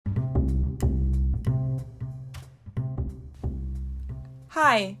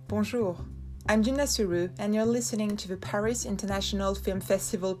Hi, bonjour. I'm Gina Suru, and you're listening to the Paris International Film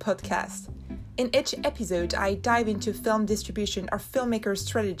Festival podcast. In each episode, I dive into film distribution or filmmaker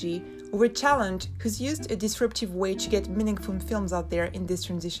strategy or a challenge who's used a disruptive way to get meaningful films out there in these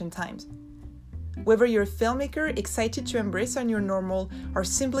transition times. Whether you're a filmmaker excited to embrace on your normal or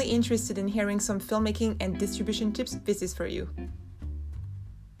simply interested in hearing some filmmaking and distribution tips, this is for you.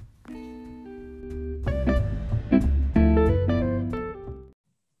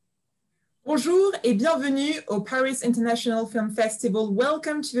 Bonjour et bienvenue au Paris International Film Festival.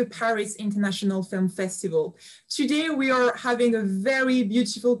 Welcome to the Paris International Film Festival. Today we are having a very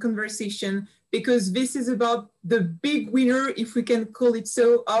beautiful conversation because this is about the big winner, if we can call it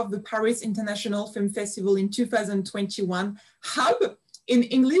so, of the Paris International Film Festival in 2021, Hub, in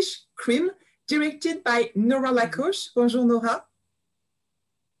English, CRIM, directed by Nora Lacoche. Bonjour Nora.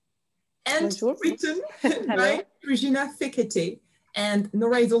 And Bonjour. Written by Regina Fekete. And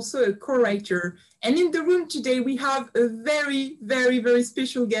Nora is also a co-writer. And in the room today, we have a very, very, very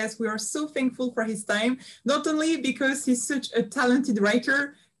special guest. We are so thankful for his time, not only because he's such a talented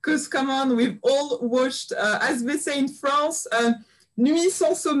writer, because come on, we've all watched, as they say in France, Nuit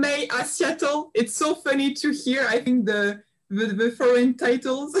sans sommeil à Seattle. It's so funny to hear, I think, the foreign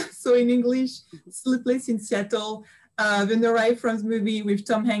titles. So in English, Sleepless in Seattle, the Nora Ephron's movie with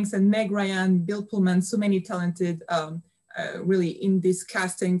Tom Hanks and Meg Ryan, Bill Pullman, so many talented really in this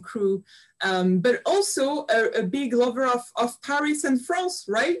cast and crew, but also a big lover of Paris and France,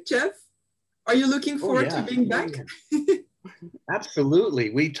 right, Jeff? Are you looking forward to being back?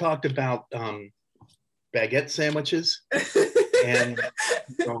 Absolutely. We talked about baguette sandwiches and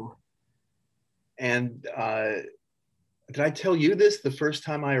did I tell you this the first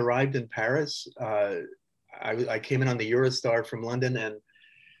time I arrived in Paris? I came in on the Eurostar from London, and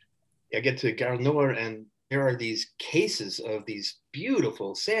I get to Gare Nord, and there are these cases of these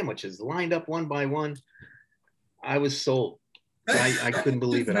beautiful sandwiches lined up one by one. I was sold. I couldn't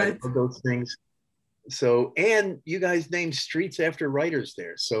believe it. I love those things. So, and you guys named streets after writers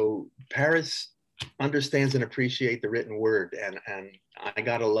there. So Paris understands and appreciates the written word. And I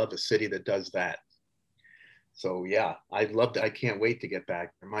gotta love a city that does that. So yeah, I loved it. I can't wait to get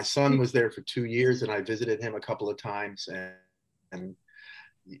back. My son was there for 2 years, and I visited him a couple of times, and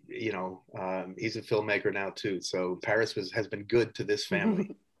you know, he's a filmmaker now too. So Paris has been good to this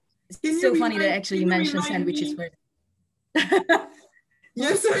family. It's so funny that actually you mentioned sandwiches first.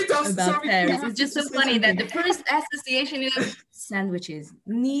 Yes, sorry, about Paris. It's just so funny that the first association is sandwiches,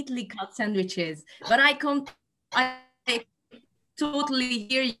 neatly cut sandwiches. But I totally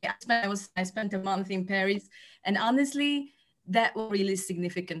hear you. I spent a month in Paris, and honestly, that was a really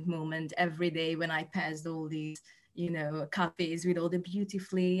significant moment every day when I passed all these, you know, cafes with all the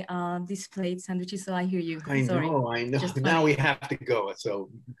beautifully displayed sandwiches. So I hear you. I know. Now we have to go. So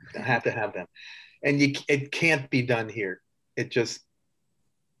I have to have them. And it can't be done here.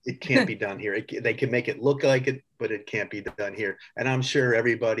 It can't be done here. They can make it look like it, but it can't be done here. And I'm sure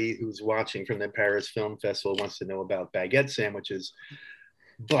everybody who's watching from the Paris Film Festival wants to know about baguette sandwiches.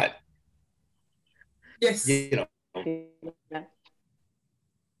 But, yes, you know,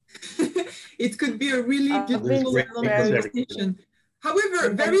 it could be a really beautiful conversation.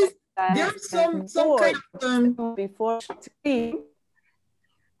 However, there are some kind of before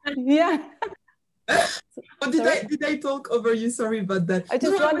yeah. Oh, did I talk over you? Sorry about that. I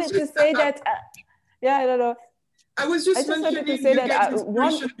just wanted to say that. Yeah, I don't know. I was just mentioning to say that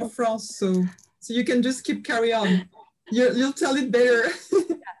inspiration of France, so you can just carry on. You'll tell it better.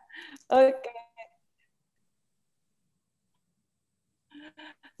 Okay.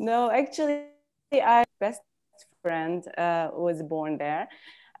 No, actually, my best friend was born there,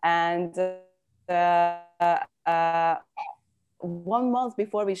 and 1 month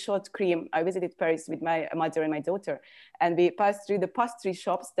before we shot Cream, I visited Paris with my mother and my daughter, and we passed through the pastry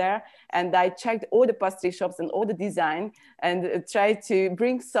shops there, and I checked all the pastry shops and all the design and tried to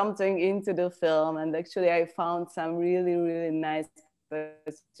bring something into the film. And actually, I found some really, really nice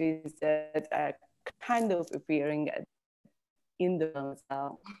pastries that are kind of appearing in the film as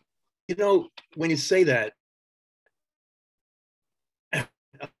well. You know, when you say that,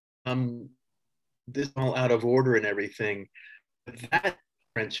 this is all out of order and everything, that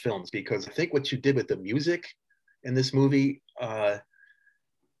French films, because I think what you did with the music in this movie,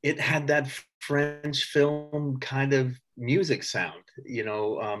 it had that French film kind of music sound, you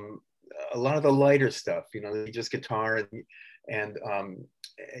know, a lot of the lighter stuff, you know, just guitar and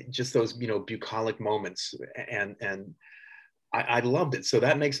just those, you know, bucolic moments, and I loved it. So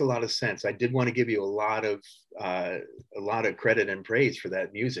that makes a lot of sense. I did want to give you a lot of credit and praise for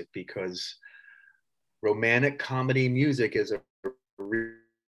that music, because romantic comedy music is a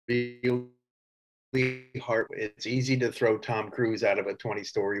really hard. It's easy to throw Tom Cruise out of a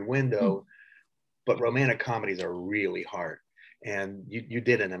 20-story window, but romantic comedies are really hard. And you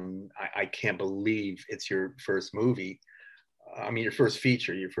did it, and I can't believe it's your first movie. I mean, your first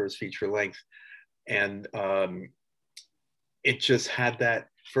feature length. And it just had that.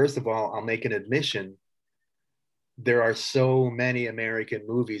 First of all, I'll make an admission. There are so many American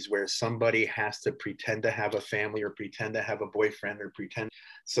movies where somebody has to pretend to have a family or pretend to have a boyfriend or pretend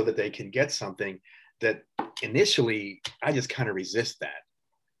so that they can get something, that initially I just kind of resist that.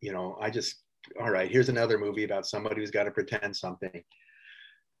 You know, all right, here's another movie about somebody who's got to pretend something.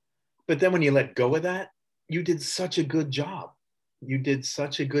 But then when you let go of that, you did such a good job. You did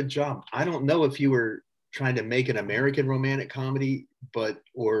such a good job. I don't know if you were trying to make an American romantic comedy,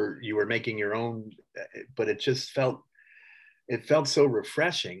 or you were making your own, but it felt so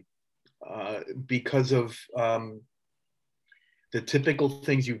refreshing because of the typical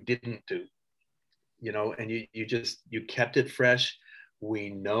things you didn't do, you know, and you kept it fresh.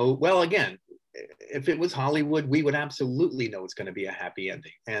 We know, well, again, if it was Hollywood, we would absolutely know it's going to be a happy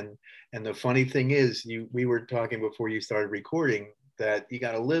ending. And the funny thing is, we were talking before you started recording that you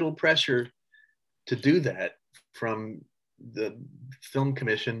got a little pressure to do that from the film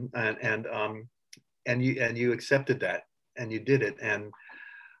commission, and you accepted that, and you did it. And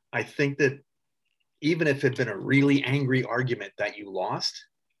I think that even if it had been a really angry argument that you lost,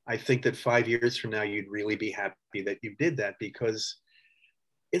 I think that 5 years from now, you'd really be happy that you did that, because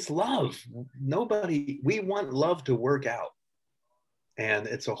it's love. We want love to work out. And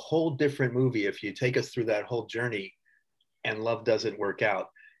it's a whole different movie if you take us through that whole journey and love doesn't work out.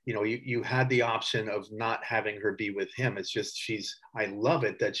 You know, you had the option of not having her be with him. It's just, I love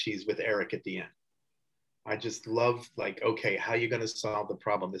it that she's with Eric at the end. I just love, like, okay, how are you going to solve the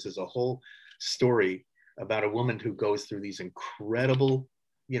problem? This is a whole story about a woman who goes through these incredible,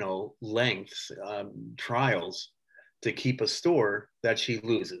 you know, lengths, trials to keep a store that she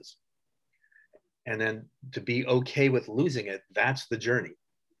loses. And then to be okay with losing it, that's the journey.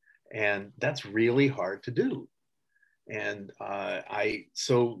 And that's really hard to do. And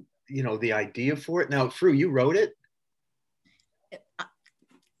so, you know, the idea for it, now, Fru, you wrote it?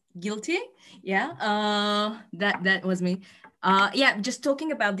 Guilty. Yeah. That was me. Yeah, just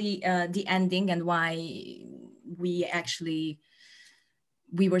talking about the ending and why we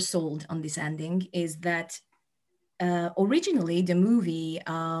were sold on this ending is that originally the movie,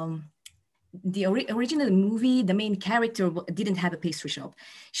 the main character didn't have a pastry shop.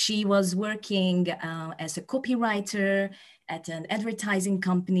 She was working as a copywriter at an advertising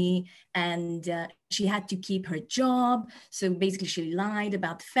company, and she had to keep her job. So basically she lied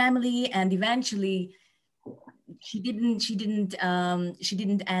about family, and eventually she didn't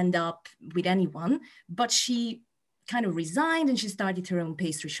end up with anyone, but she kind of resigned and she started her own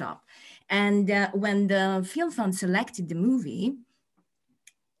pastry shop. And when the Film Fund selected the movie,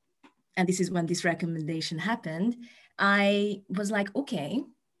 and this is when this recommendation happened, I was like, okay,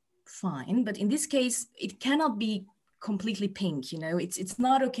 fine. But in this case, it cannot be completely pink, you know? It's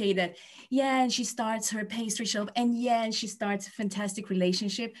not okay that, yeah, and she starts her pastry shop, and yeah, and she starts a fantastic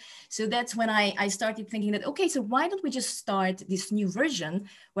relationship. So that's when I started thinking that, okay, so why don't we just start this new version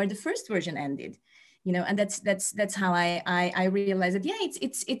where the first version ended? You know, and that's how I realized that, yeah,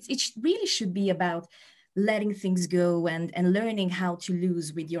 it really should be about letting things go and learning how to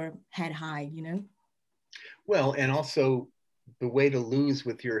lose with your head high, you know? Well, and also the way to lose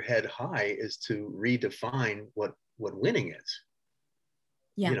with your head high is to redefine what winning is.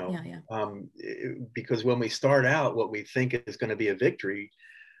 Yeah, you know, yeah. Because when we start out, what we think is going to be a victory,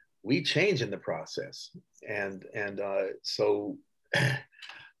 we change in the process. And so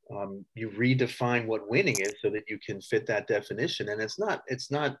you redefine what winning is so that you can fit that definition. And it's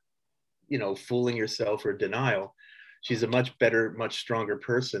not, you know, fooling yourself or denial. She's a much better, much stronger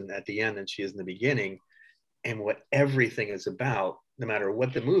person at the end than she is in the beginning. And what everything is about, no matter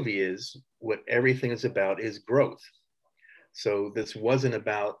what the movie is, what everything is about is growth. So this wasn't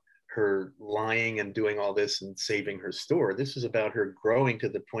about her lying and doing all this and saving her store. This is about her growing to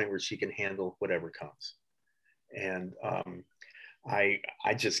the point where she can handle whatever comes. And I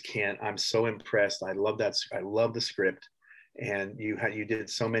just can't, I'm so impressed. I love that. I love the script. And you did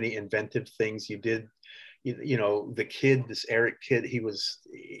so many inventive things. You did, you know, the kid, this Eric kid, he was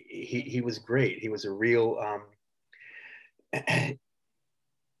great. He was a real,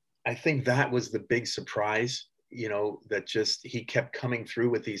 I think that was the big surprise, you know, that just, he kept coming through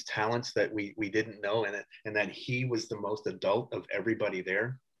with these talents that we didn't know, and that he was the most adult of everybody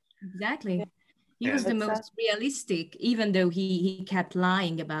there. Exactly. He was the It's most realistic, even though he kept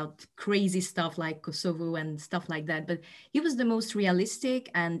lying about crazy stuff like Kosovo and stuff like that. But he was the most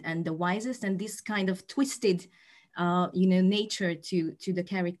realistic and the wisest. And this kind of twisted, nature to the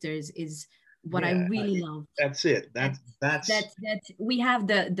characters is what I Yeah, really love. that's it. That that we have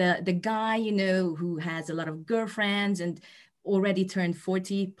the guy, who has a lot of girlfriends and already turned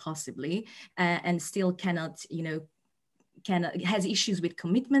 40 possibly, and still cannot, has issues with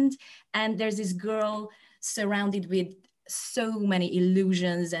commitment, and there's this girl surrounded with so many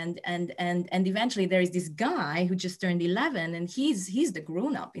illusions, and eventually there is this guy who just turned 11, and he's the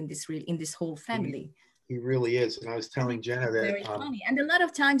grown-up in this whole family. He really is. And I was telling Jenna that Very funny, and a lot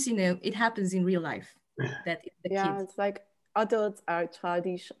of times it happens in real life that the kids. It's like adults are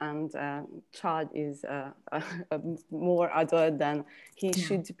childish, and child is more adult than he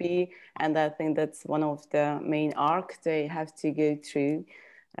should be. And I think that's one of the main arcs they have to go through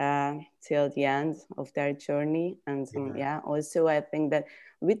till the end of their journey. And also I think that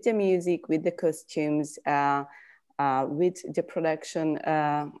with the music, with the costumes, with the production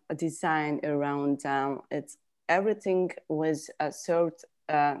design around, everything was served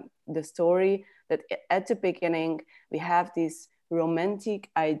the story that at the beginning we have these romantic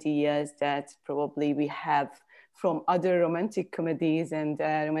ideas that probably we have from other romantic comedies and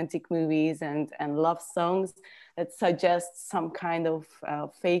romantic movies and love songs that suggest some kind of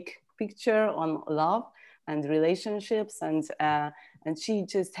fake picture on love and relationships, and she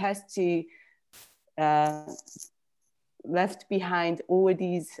just has to left behind all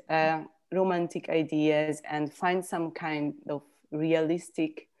these romantic ideas and find some kind of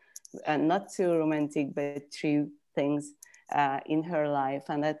realistic, not so romantic but true things in her life.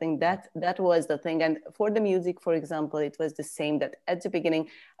 And I think that was the thing. And for the music, for example, it was the same, that at the beginning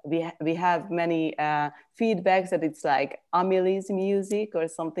we have many feedbacks that it's like Amelie's music or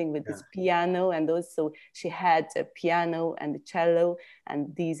something with this piano, and also she had a piano and a cello,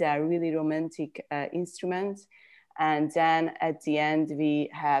 and these are really romantic instruments. And then at the end we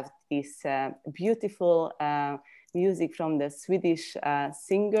have this beautiful music from the Swedish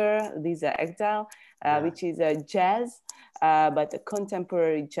singer Lisa Ekdahl, which is a jazz, but a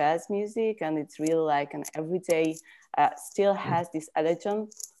contemporary jazz music, and it's really like an everyday, still has this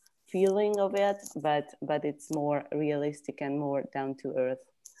elegant feeling of it, but it's more realistic and more down to earth.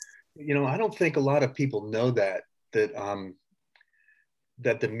 I don't think a lot of people know that the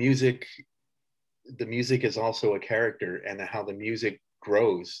music is also a character, and how the music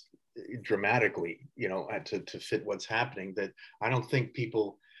grows dramatically, to fit what's happening. That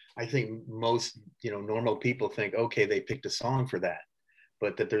I think most, normal people think, okay, they picked a song for that,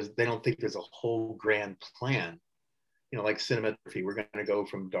 but that they don't think there's a whole grand plan, like cinematography. We're going to go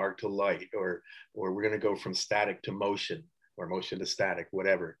from dark to light, or we're going to go from static to motion, or motion to static,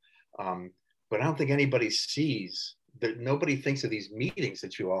 whatever. But I don't think anybody sees that. Nobody thinks of these meetings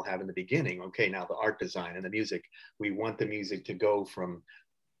that you all have in the beginning. Okay, now the art design and the music, we want the music to go from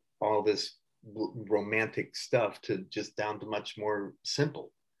all this romantic stuff to just down to much more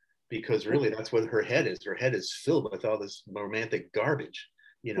simple, because really that's what her head is. Her head is filled with all this romantic garbage,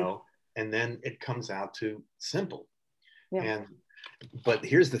 and then it comes out to simple. But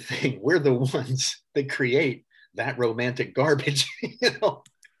here's the thing, we're the ones that create that romantic garbage,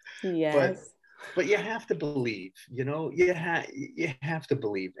 Yes. But you have to believe, you have to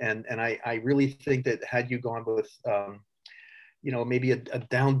believe. And I really think that had you gone with, maybe a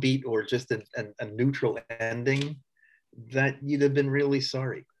downbeat or just a neutral ending, that you'd have been really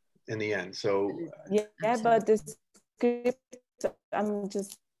sorry in the end. So but the script, I'm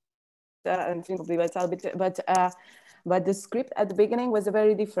just but the script at the beginning was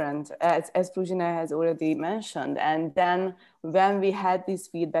very different, as Pruzina has already mentioned. And then when we had this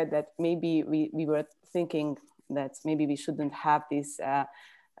feedback that maybe we were thinking that maybe we shouldn't have this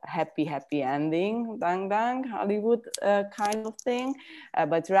happy ending, bang bang Hollywood kind of thing,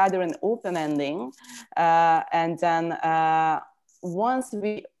 but rather an open ending. And then once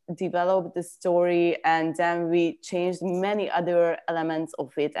we developed the story, and then we changed many other elements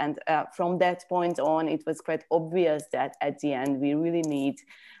of it, and from that point on it was quite obvious that at the end we really need,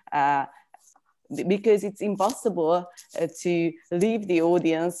 because it's impossible to leave the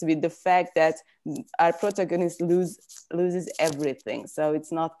audience with the fact that our protagonist loses everything. So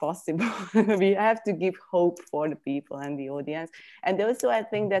it's not possible. We have to give hope for the people and the audience. And also I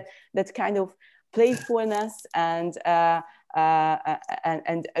think that kind of playfulness and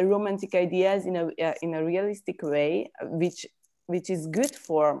romantic ideas in a realistic way, which is good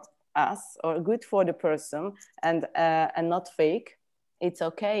for us or good for the person, and not fake. It's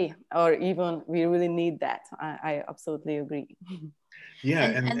okay, or even we really need that. I absolutely agree. Yeah,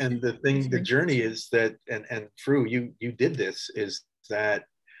 and the thing, the journey is that, and Fru, you did this, is that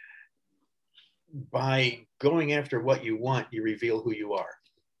by going after what you want, you reveal who you are.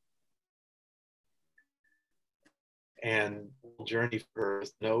 And the journey for her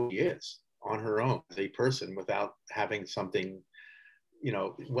is to know who she is on her own as a person without having something, you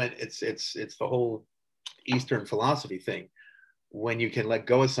know, when it's the whole Eastern philosophy thing. When you can let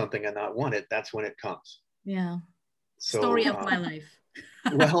go of something and not want it, that's when it comes. Yeah. So, story of my life.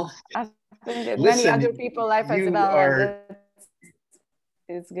 Well, I think that listen, many other people life as you well. are,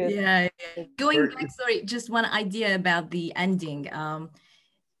 It's good. Yeah. Going back, sorry, just one idea about the ending.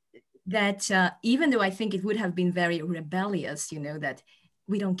 That even though I think it would have been very rebellious, you know, that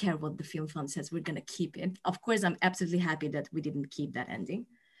we don't care what the film fund says, we're going to keep it. Of course, I'm absolutely happy that we didn't keep that ending.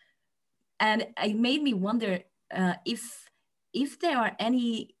 And it made me wonder if there are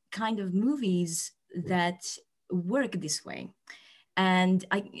any kind of movies that work this way. And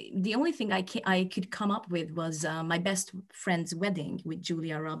the only thing I could come up with was My Best Friend's Wedding with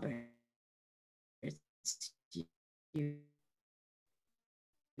Julia Roberts.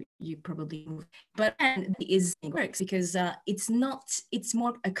 You probably, but and is works because it's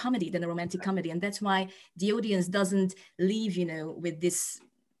more a comedy than a romantic comedy, and that's why the audience doesn't leave, you know, with this.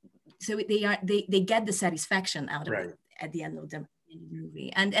 So they get the satisfaction out of it at the end of the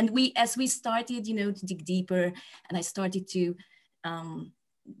movie. And we, as we started, you know, to dig deeper, and I started to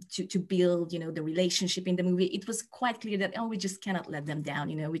build, you know, the relationship in the movie, it was quite clear that, oh, we just cannot let them down,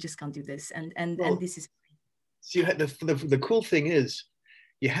 you know, we just can't do this, and this is. So you had the cool thing is,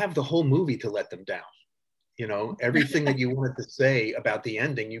 you have the whole movie to let them down. You know, everything that you wanted to say about the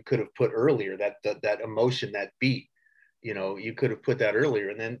ending, you could have put earlier. That emotion, that beat, you know, you could have put that earlier,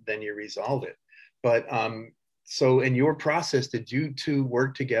 and then you resolve it. But so in your process, did you two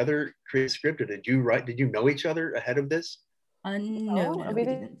work together, create a script, or did you know each other ahead of this? No, we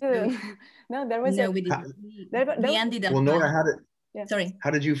didn't. No, there was we didn't. We ended up. Well, Nora, how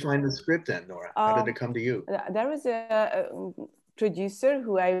did you find the script then, Nora? How did it come to you? There was a producer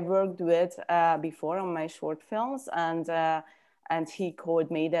who I worked with before on my short films, and he told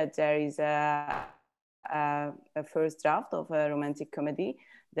me that there is a first draft of a romantic comedy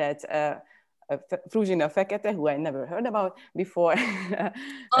that Fruzsina Fekete, who I never heard about before.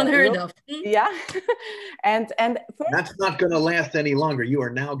 Unheard of. Yeah. and that's not going to last any longer. You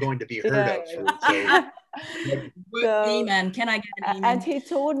are now going to be heard of. So. Amen. Can I get an amen? And he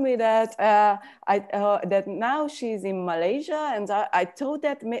told me that that now she's in Malaysia, and I thought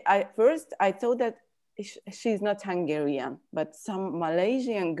that I thought that she's not Hungarian, but some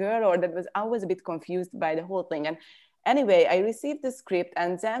Malaysian girl, I was a bit confused by the whole thing. And anyway, I received the script,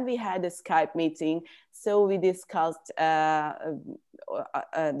 and then we had a Skype meeting. So we discussed the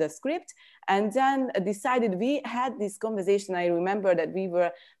script, and then decided, we had this conversation. I remember that we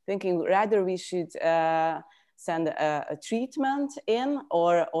were thinking rather we should send a treatment in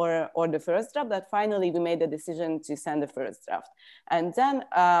or the first draft. That finally we made the decision to send the first draft. And then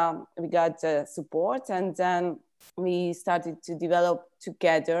we got support, and then we started to develop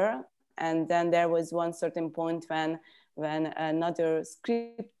together. And then there was one certain point when another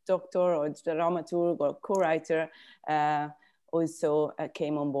script doctor or dramaturg or co-writer also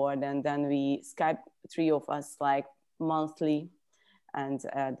came on board, and then we Skype, three of us, like monthly, and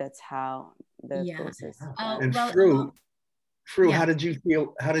that's how the process. And Fru, how did you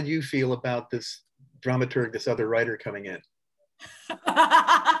feel? How did you feel about this dramaturg, this other writer coming in?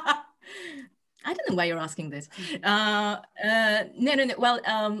 I don't know why you're asking this. No. Well.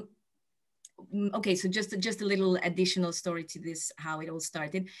 Okay, so just a little additional story to this, how it all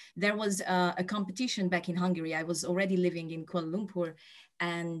started. There was a competition back in Hungary. I was already living in Kuala Lumpur,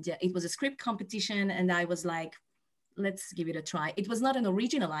 and it was a script competition, and I was like, let's give it a try. It was not an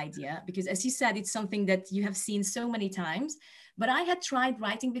original idea, because as you said, it's something that you have seen so many times, but I had tried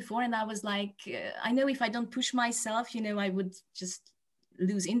writing before, and I was like, I know if I don't push myself, you know, I would just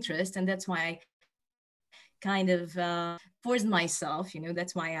lose interest, and that's why I kind of forced myself, you know.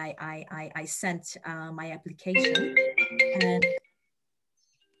 That's why I sent my application,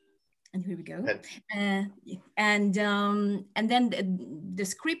 and here we go. And then the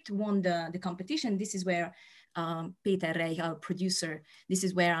script won the competition. This is where Peter Reich, our producer, this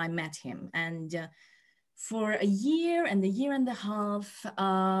is where I met him. And for a year and a half,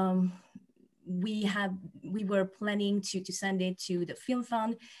 we were planning to send it to the film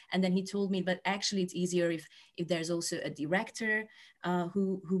fund, and then he told me, but actually it's easier if there's also a director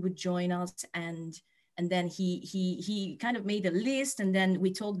who would join us. And then he kind of made a list, and then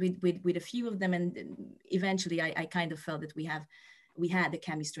we talked with a few of them, and eventually I kind of felt that we had the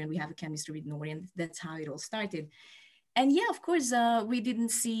chemistry, and we have a chemistry with Nori, and that's how it all started. And yeah, of course, we didn't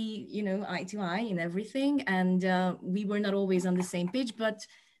see, you know, eye to eye in everything, and we were not always on the same page, but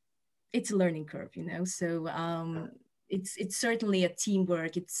it's a learning curve, you know. So it's certainly a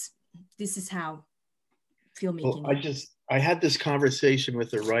teamwork. This is how Well, filmmaking is. I had this conversation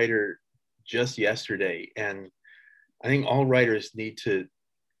with a writer just yesterday, and I think all writers need to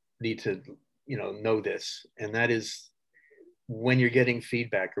know this, and that is when you're getting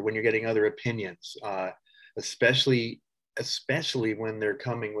feedback or when you're getting other opinions, especially when they're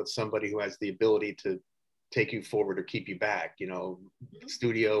coming with somebody who has the ability to take you forward or keep you back,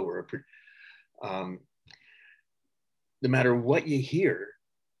 studio or no matter what you hear,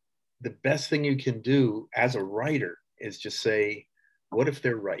 the best thing you can do as a writer is just say, what if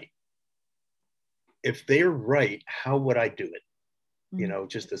they're right? If they're right, how would I do it?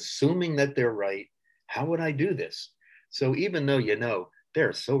 Just assuming that they're right, how would I do this? So even though,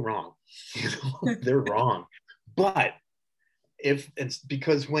 they're so wrong, they're wrong. But if it's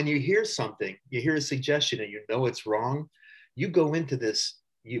because when you hear something, you hear a suggestion and it's wrong, we go into this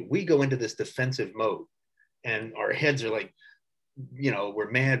defensive mode, and our heads are like,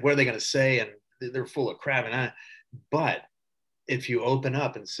 we're mad. What are they going to say? And they're full of crap. But if you open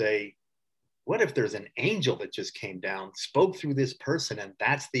up and say, what if there's an angel that just came down, spoke through this person, and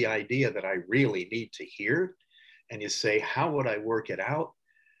that's the idea that I really need to hear? And you say, how would I work it out?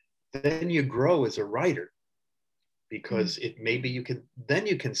 Then you grow as a writer, because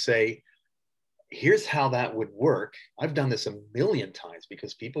you can say, here's how that would work. I've done this a million times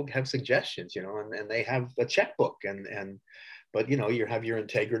because people have suggestions, and they have a checkbook but you have your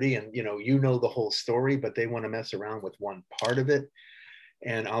integrity, and the whole story, but they want to mess around with one part of it.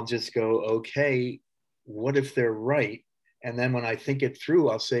 And I'll just go, okay, what if they're right? And then when I think it through,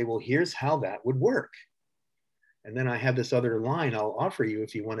 I'll say, well, here's how that would work. And then I have this other line I'll offer you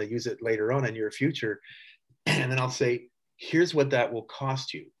if you want to use it later on in your future. And then I'll say, here's what that will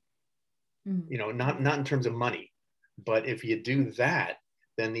cost you. Not in terms of money, but if you do that,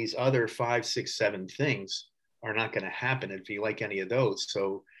 then these other 5, 6, 7 things are not going to happen if you like any of those.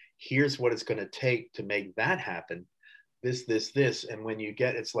 So here's what it's going to take to make that happen. This. And when you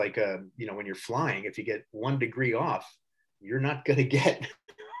get, it's like, when you're flying, if you get 1 degree off, you're not going to get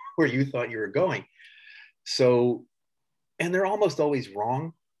where you thought you were going. So, and they're almost always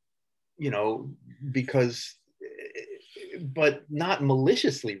wrong, because, but not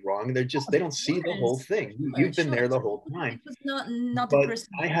maliciously wrong. They don't see the whole thing. You've been there the whole time. It was not but the person.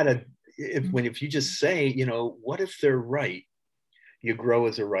 I had if you just say, what if they're right, you grow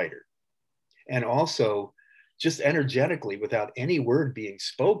as a writer. And also, just energetically, without any word being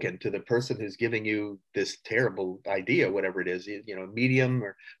spoken to the person who's giving you this terrible idea, whatever it is, medium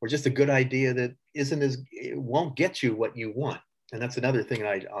or just a good idea that it won't get you what you want. And that's another thing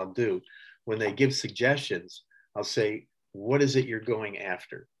I'll do. When they give suggestions, I'll say, what is it you're going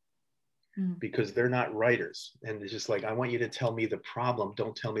after? Because they're not writers. And it's just like, I want you to tell me the problem.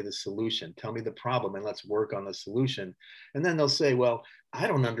 Don't tell me the solution. Tell me the problem and let's work on the solution. And then they'll say, well, I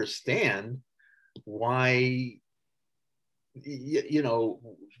don't understand why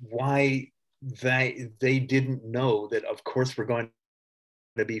why they didn't know that of course we're going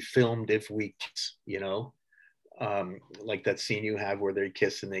to be filmed if we kiss, like that scene you have where they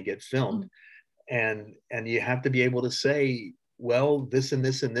kiss and they get filmed. And you have to be able to say, well, this and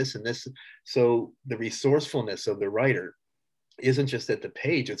this and this and this. So the resourcefulness of the writer isn't just at the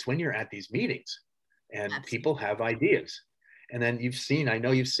page, it's when you're at these meetings and people have ideas. And then I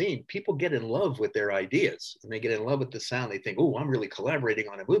know you've seen people get in love with their ideas and they get in love with the sound. They think, oh, I'm really collaborating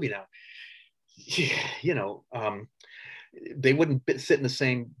on a movie now. They wouldn't sit in the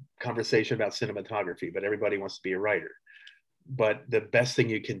same conversation about cinematography, but everybody wants to be a writer. But the best thing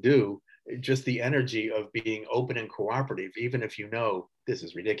you can do, just the energy of being open and cooperative, even if this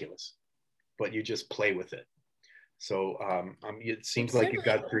is ridiculous, but you just play with it. So it seems like you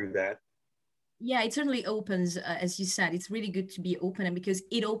got through that. Yeah, it certainly opens, as you said, it's really good to be open, and because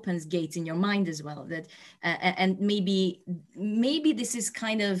it opens gates in your mind as well. That and maybe this is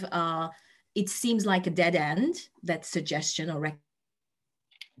kind of it seems like a dead end, that suggestion or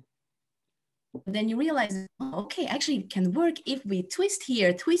then you realize, okay, actually it can work if we twist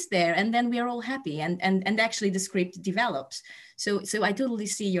here, twist there, and then we are all happy, and actually the script develops. So I totally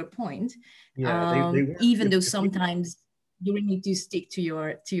see your point. Yeah, even though sometimes you really need to stick to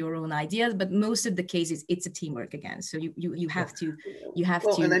your own ideas, but most of the cases it's a teamwork again. So you have to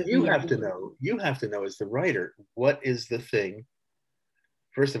and then you have to know as the writer, what is the thing,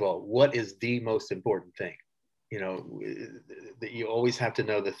 first of all, what is the most important thing? That you always have to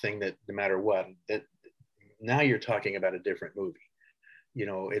know the thing that no matter what, that now you're talking about a different movie.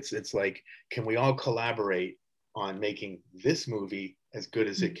 It's like, can we all collaborate on making this movie as good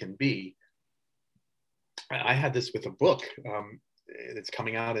as it can be. I had this with a book that's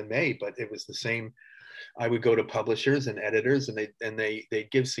coming out in May, but it was the same. I would go to publishers and editors, and they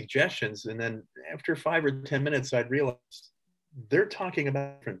give suggestions, and then after 5 or 10 minutes, I'd realize they're talking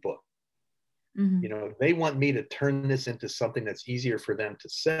about a different book. Mm-hmm. You know, they want me to turn this into something that's easier for them to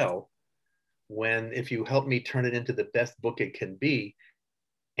sell, when if you help me turn it into the best book it can be,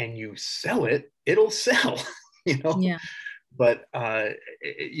 and you sell it, it'll sell. You know. Yeah. But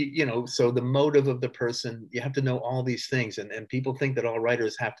you know, so the motive of the person, you have to know all these things, and people think that all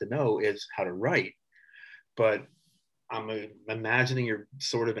writers have to know is how to write. But I'm imagining you're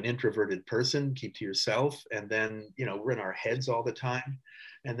sort of an introverted person, keep to yourself, and then, you know, we're in our heads all the time,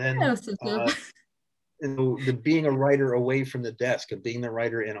 and then you know, being a writer away from the desk, and being the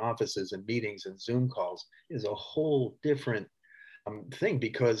writer in offices and meetings and Zoom calls is a whole different thing,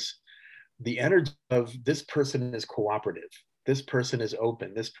 because the energy of this person is cooperative, this person is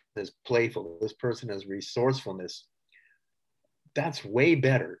open, this person is playful, this person is resourcefulness. That's way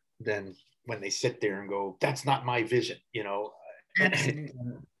better than when they sit there and go, that's not my vision, you know. Absolutely.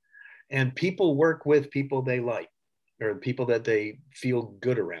 And people work with people they like, or people that they feel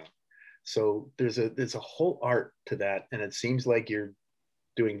good around. So there's a whole art to that, and it seems like you're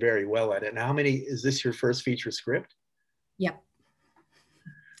doing very well at it. Now, is this your first feature script? Yep.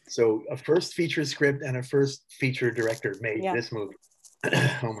 So a first feature script and a first feature director made this movie.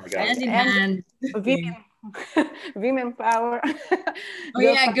 Oh my God. Hand in hand. Women power. Oh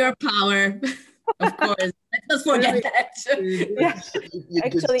yeah, girl power. Of course. Let's not forget that. Yes.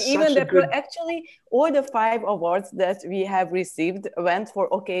 Actually, all the 5 awards that we have received went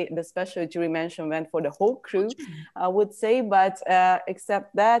for, okay, the special jury mention went for the whole crew, I would say, but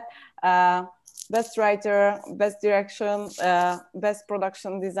except that, best writer, best direction, best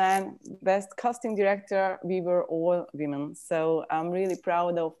production design, best casting director, we were all women. So I'm really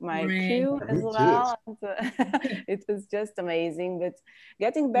proud of my crew as well. It was just amazing. But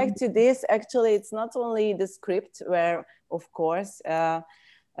getting back to this, actually, it's not only the script where, of course,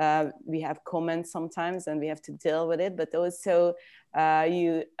 we have comments sometimes and we have to deal with it, but also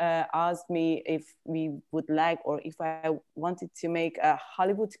you asked me if we would like, or if I wanted to make a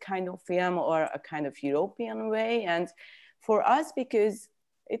Hollywood kind of film or a kind of European way. And for us, because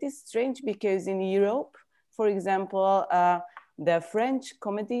it is strange, because in Europe, for example, the French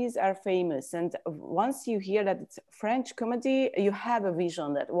comedies are famous. And once you hear that it's French comedy, you have a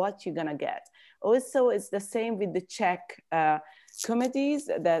vision that what you're gonna get. Also, it's the same with the Czech comedies,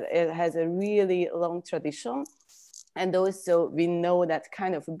 that it has a really long tradition. And also we know that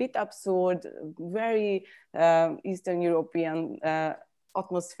kind of a bit absurd, very Eastern European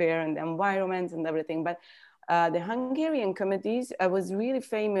atmosphere and environment and everything. But the Hungarian comedies was really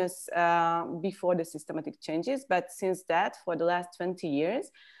famous before the systematic changes, but since that, for the last 20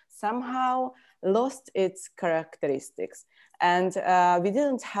 years, somehow lost its characteristics. And we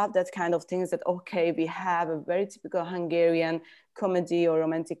didn't have that kind of things that, okay, we have a very typical Hungarian comedy or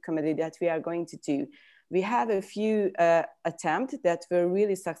romantic comedy that we are going to do. We have a few attempts that were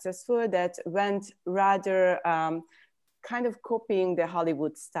really successful, that went rather kind of copying the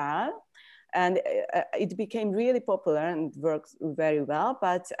Hollywood style. And it became really popular and works very well.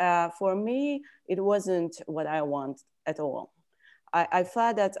 But for me, it wasn't what I want at all. I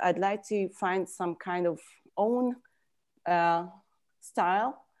thought that I'd like to find some kind of own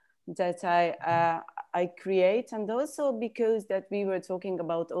style that I create. And also because that we were talking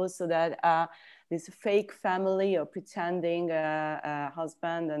about also that this fake family or pretending a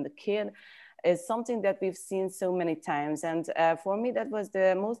husband and a kid is something that we've seen so many times. And for me, that was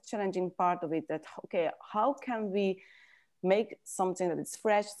the most challenging part of it, that, okay, how can we make something that is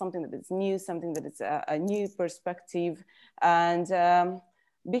fresh, something that is new, something that is a new perspective. And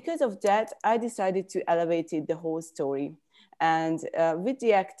because of that, I decided to elevate it, the whole story. And with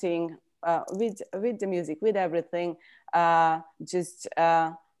the acting, with the music, with everything, just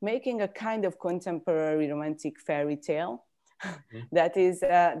making a kind of contemporary romantic fairy tale that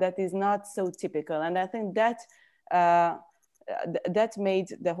is not so typical. And I think that that made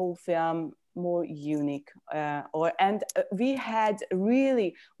the whole film more unique. And we had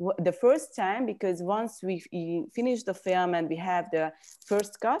really the first time, because once we finished the film and we have the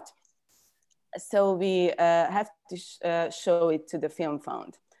first cut, so we have to show it to the Film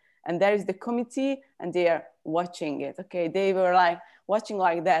Fund. And there is the committee and they are watching it. Okay, they were like watching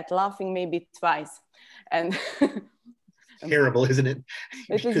like that, laughing maybe twice. And terrible, isn't it?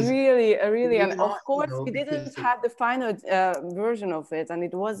 It is really, and of course, we didn't have the final version of it, and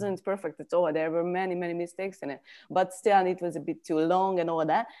it wasn't perfect at all. There were many mistakes in it, but still, it was a bit too long and all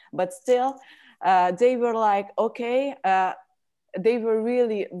that. But still, they were like, okay, they were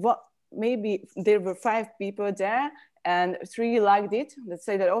really, maybe there were 5 people there and 3 liked it. Let's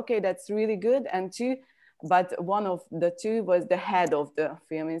say that, okay, that's really good. And 2, but one of the 2 was the head of the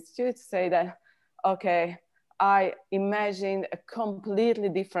film institute, say that, okay, I imagined a completely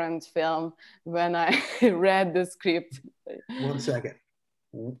different film when I read the script. 1 second.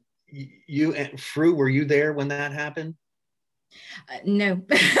 You and Fru, were you there when that happened? No.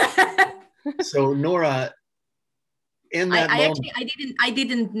 So Nora, in that moment, actually, I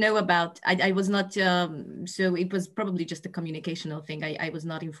didn't know about, I was not, so it was probably just a communicational thing. I was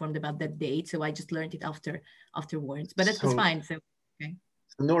not informed about that date. So I just learned it afterwards, but it was fine. So, okay.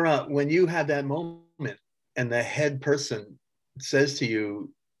 So Nora, when you had that moment and the head person says to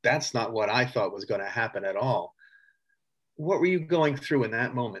you, that's not what I thought was going to happen at all. What were you going through in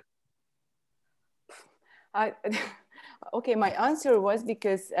that moment? Okay, my answer was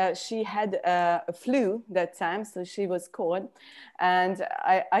because she had a flu that time, so she was cold. And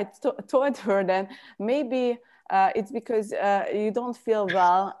I told her that maybe it's because you don't feel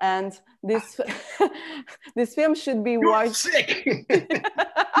well, and this this film should be watched. Sick.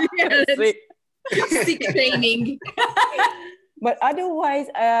 Sick training. But otherwise,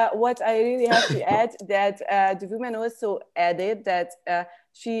 what I really have to add that the woman also added that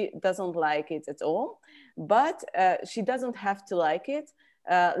she doesn't like it at all, but she doesn't have to like it.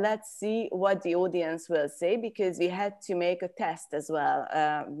 Let's see what the audience will say, because we had to make a test as well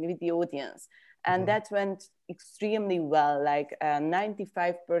with the audience. And that went extremely well. Like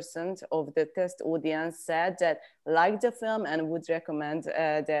 95% of the test audience said that liked the film and would recommend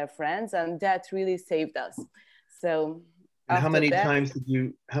their friends, and that really saved us. So. And how many times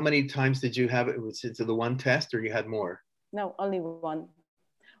did you have it? Was it the one test, or you had more? No, only one.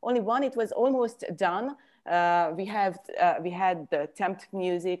 Only one. It was almost done. We had the temp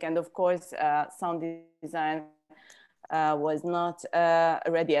music, and of course, sound design was not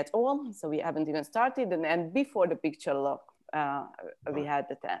ready at all. So we haven't even started. And before the picture look, we had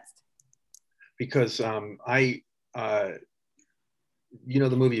the test. Because you know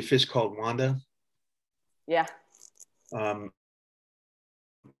the movie A Fish Called Wanda? Yeah. I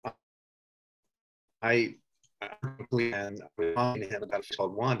was talking to him about a fish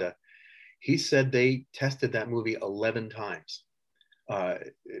called Wanda. He said they tested that movie 11 times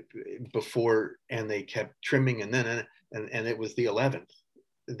before, and they kept trimming, and then and it was the 11th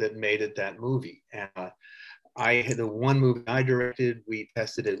that made it that movie. And I had the one movie I directed, we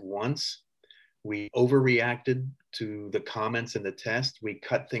tested it once. We overreacted to the comments in the test. We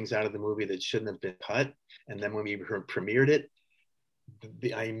cut things out of the movie that shouldn't have been cut. And then when we premiered it,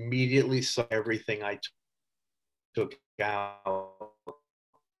 I immediately saw everything I took out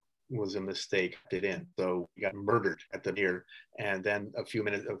was a mistake. Did in, so we got murdered at the premiere. And then a few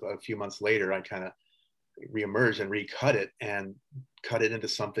months later, I kind of reemerged and recut it and cut it into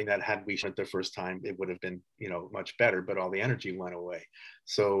something that, had we shown it the first time, it would have been, you know, much better. But all the energy went away.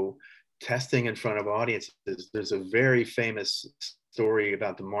 So testing in front of audiences. There's a very famous story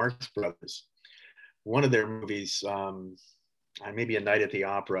about the Marx Brothers. One of their movies, maybe A Night at the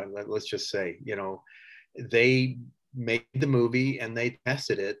Opera, let's just say, you know, they made the movie and they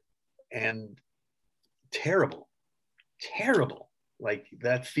tested it, and terrible, like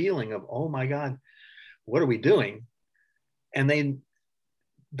that feeling of, oh my God, what are we doing? And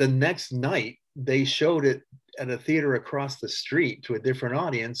the next night they showed it at a theater across the street to a different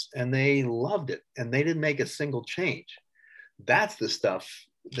audience, and they loved it, and they didn't make a single change. That's the stuff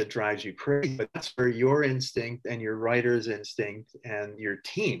that drives you crazy. But that's where your instinct and your writer's instinct and your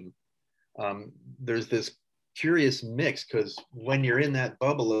team, there's this curious mix, because when you're in that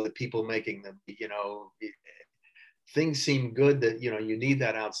bubble of the people making them, you know, things seem good, that, you know, you need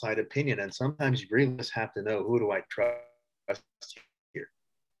that outside opinion. And sometimes you really just have to know, who do I trust here?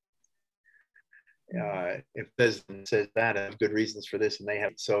 If this says that, I have good reasons for this, and they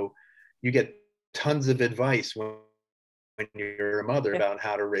have. So you get tons of advice when you're a mother about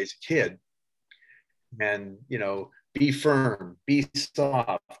how to raise a kid, and, you know, be firm, be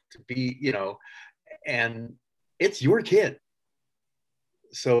soft, be, you know, and it's your kid.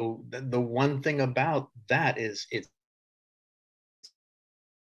 So the one thing about that is it's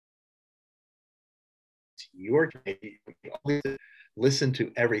your kid. You always listen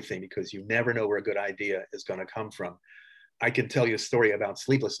to everything, because you never know where a good idea is going to come from. I can tell you a story about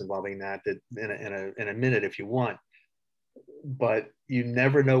Sleepless involving that in a minute if you want, but you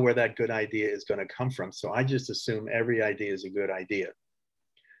never know where that good idea is going to come from. So I just assume every idea is a good idea.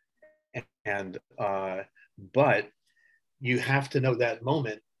 And but you have to know that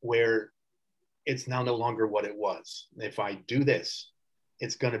moment where it's now no longer what it was. If I do this,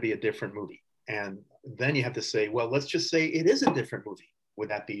 it's going to be a different movie. And then you have to say, well, let's just say it is a different movie. Would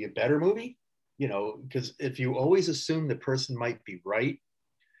that be a better movie? You know, because if you always assume the person might be right,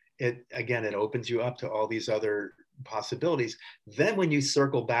 it opens you up to all these other possibilities. Then when you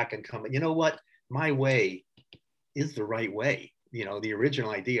circle back and come, you know what, my way is the right way. You know, the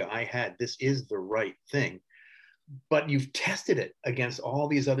original idea I had, this is the right thing. But you've tested it against all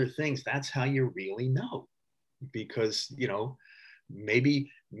these other things. That's how you really know. Because, you know,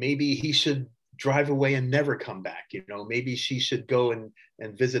 maybe he should drive away and never come back. You know, maybe she should go and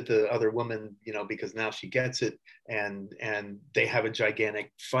visit the other woman, you know, because now she gets it, and they have a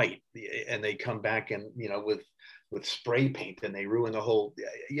gigantic fight, and they come back and, you know, with spray paint, and they ruin the whole,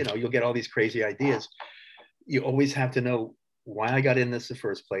 you know, you'll get all these crazy ideas. You always have to know why I got in this in the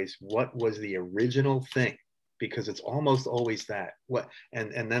first place. What was the original thing? Because it's almost always that. What,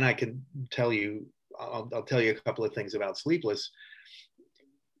 and then I can tell you, I'll tell you a couple of things about Sleepless.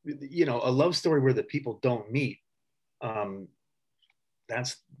 You know, a love story where the people don't meet,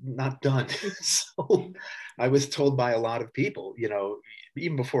 that's not done. So I was told by a lot of people, you know,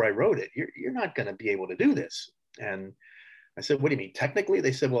 even before I wrote it, you're not going to be able to do this. And I said, what do you mean? Technically?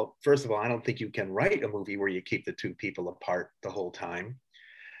 They said, well, first of all, I don't think you can write a movie where you keep the two people apart the whole time.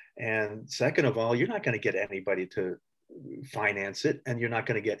 And second of all, you're not going to get anybody to finance it, and you're not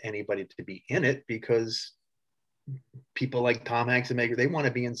going to get anybody to be in it, because people like Tom Hanks and Meg, they want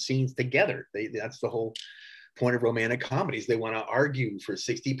to be in scenes together. That's the whole point of romantic comedies. They want to argue for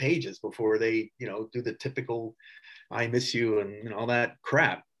 60 pages before they, you know, do the typical I miss you and all that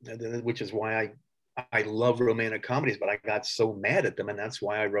crap, which is why I love romantic comedies, but I got so mad at them. And that's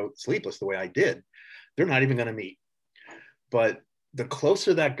why I wrote Sleepless the way I did. They're not even going to meet. But the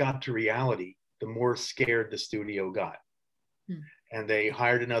closer that got to reality, the more scared the studio got. And they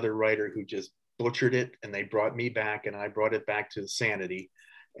hired another writer who just butchered it, and they brought me back, and I brought it back to sanity.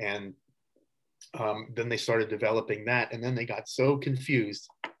 And then they started developing that, and then they got so confused,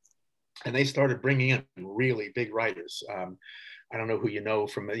 and they started bringing in really big writers. I don't know who you know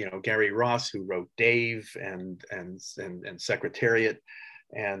from, you know, Gary Ross, who wrote Dave and Secretariat,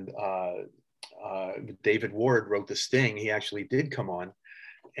 and David Ward wrote The Sting. He actually did come on,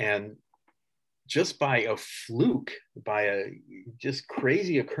 and just by a fluke, by a just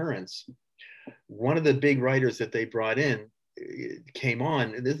crazy occurrence, one of the big writers that they brought in came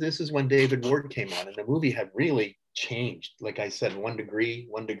on. This is when David Ward came on, and the movie had really changed. Like I said, 1 degree,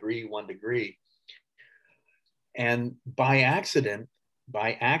 1 degree, 1 degree. And by accident,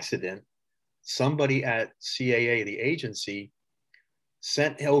 somebody at CAA, the agency,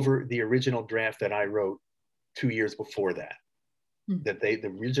 sent over the original draft that I wrote 2 years before that. That the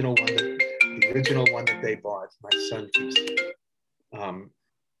original one that they bought. My son keeps.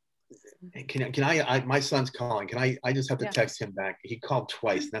 Can I? My son's calling. Can I just have to text him back? He called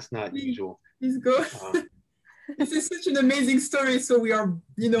twice. That's not usual. Please go. This is such an amazing story. So we are,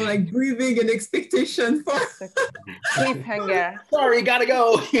 you know, like breathing in expectation for cliffhanger. Sorry, gotta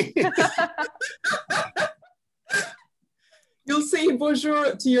go. You'll say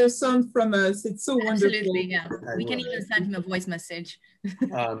bonjour to your son from us. It's so wonderful. Absolutely, yeah. We can even send him a voice message.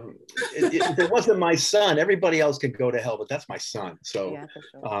 If it wasn't my son, everybody else could go to hell, but that's my son. So, Yeah, for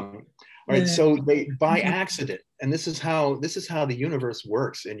sure. all right. So they, by accident, and this is how the universe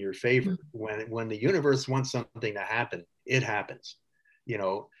works in your favor. When the universe wants something to happen, it happens. You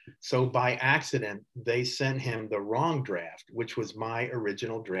know. So by accident, they sent him the wrong draft, which was my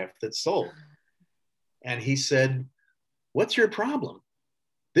original draft that sold. And he said, "What's your problem?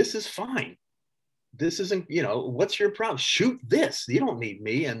 This is fine. This isn't, you know, what's your problem? Shoot this. You don't need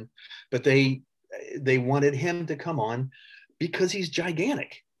me." But they wanted him to come on because he's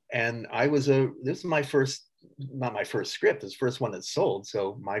gigantic. And this is my first, not my first script, it's the first one that sold.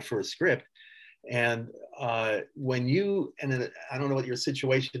 So my first script. And I don't know what your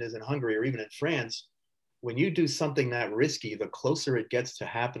situation is in Hungary or even in France, when you do something that risky, the closer it gets to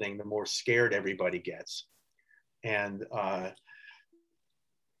happening, the more scared everybody gets. And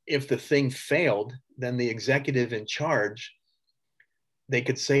if the thing failed, then the executive in charge, they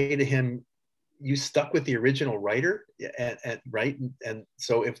could say to him, "You stuck with the original writer," right? And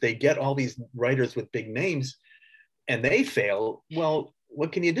so if they get all these writers with big names and they fail, well,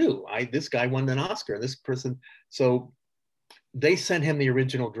 what can you do? This guy won an Oscar, this person. So they sent him the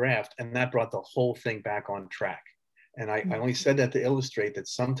original draft, and that brought the whole thing back on track. And I only said that to illustrate that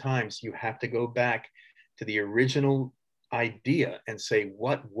sometimes you have to go back to the original idea and say,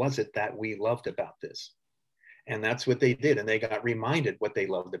 what was it that we loved about this? And that's what they did. And they got reminded what they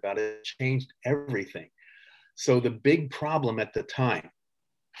loved about it. It changed everything. So the big problem at the time,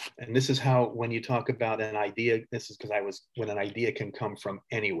 and this is how, when you talk about an idea, this is because when an idea can come from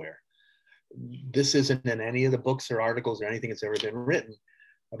anywhere. this isn't in any of the books or articles or anything that's ever been written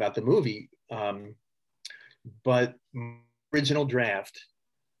about the movie. But original draft,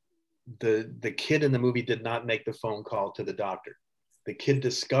 the kid in the movie did not make the phone call to the doctor. The kid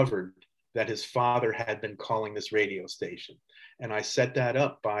discovered that his father had been calling this radio station. And I set that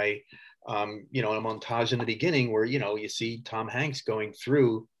up by, you know, a montage in the beginning where, you know, you see Tom Hanks going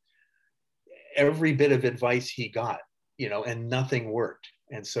through every bit of advice he got, you know, and nothing worked.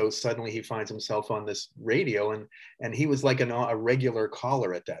 And so suddenly he finds himself on this radio, and he was like a regular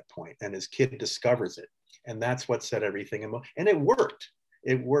caller at that point, and his kid discovers it. And that's what set everything in motion. And it worked.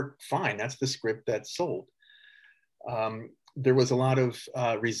 It worked fine. That's the script that sold. There was a lot of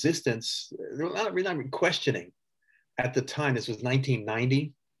resistance. There was a lot of questioning at the time. This was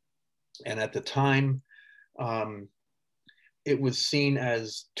 1990. And at the time, it was seen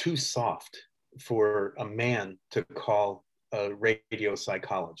as too soft for a man to call a radio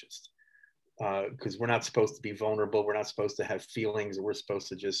psychologist, because we're not supposed to be vulnerable. We're not supposed to have feelings. We're supposed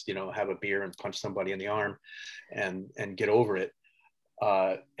to just, you know, have a beer and punch somebody in the arm and get over it.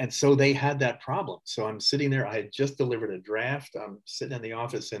 And so they had that problem. So I'm sitting there. I had just delivered a draft. I'm sitting in the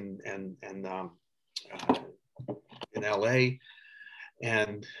office in LA,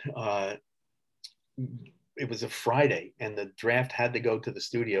 and it was a Friday, and the draft had to go to the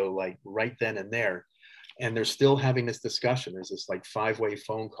studio like right then and there. And they're still having this discussion. There's this like 5-way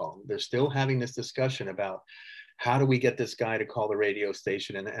phone call. They're still having this discussion about how do we get this guy to call the radio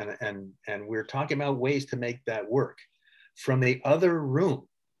station, and we're talking about ways to make that work. From the other room,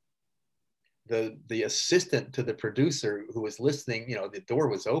 the assistant to the producer who was listening, you know, the door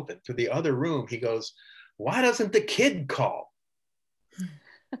was open to the other room. He goes, "Why doesn't the kid call?"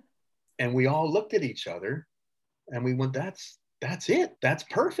 And we all looked at each other and we went, that's it. That's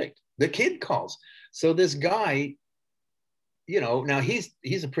perfect. The kid calls. So this guy, you know, now he's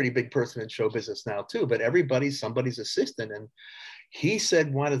a pretty big person in show business now too, but everybody's somebody's assistant. And he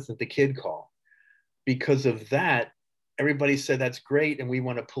said, "Why doesn't the kid call?" Because of that, everybody said, "That's great. And we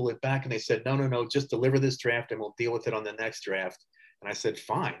want to pull it back." And they said, no, just deliver this draft and we'll deal with it on the next draft. And I said,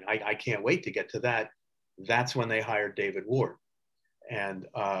 fine, I can't wait to get to that. That's when they hired David Ward. And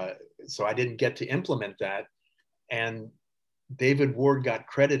so I didn't get to implement that. And David Ward got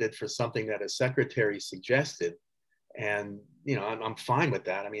credited for something that a secretary suggested. And, you know, I'm fine with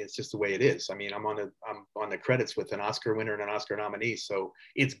that. I mean, it's just the way it is. I mean, I'm on the credits with an Oscar winner and an Oscar nominee, so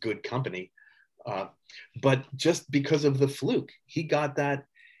it's good company. But just because of the fluke, he got that.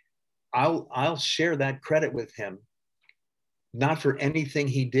 I'll share that credit with him, not for anything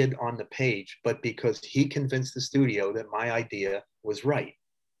he did on the page, but because he convinced the studio that my idea was right.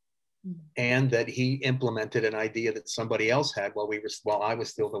 And that he implemented an idea that somebody else had while I was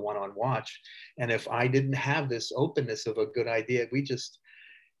still the one on watch. And if I didn't have this openness of a good idea,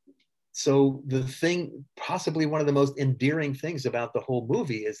 so the thing, possibly one of the most endearing things about the whole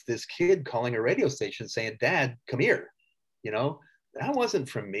movie is this kid calling a radio station saying, "Dad, come here." You know, that wasn't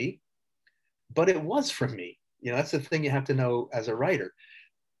from me, but it was from me. You know, that's the thing you have to know as a writer.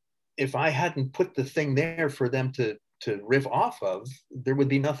 If I hadn't put the thing there for them to riff off of, there would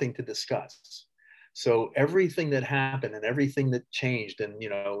be nothing to discuss. So everything that happened and everything that changed, and, you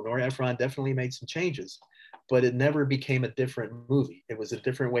know, Nora Ephron definitely made some changes, but it never became a different movie. It was a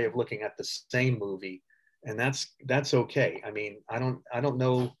different way of looking at the same movie. And that's okay. I mean, I don't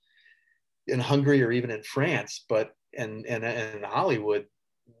know in Hungary or even in France, but in Hollywood,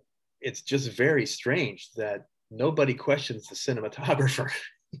 it's just very strange that nobody questions the cinematographer.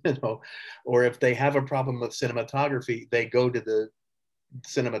 You know, or if they have a problem with cinematography, they go to the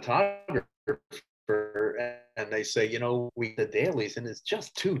cinematographer and they say, you know, we the dailies and it's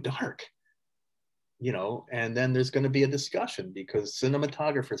just too dark, you know, and then there's going to be a discussion because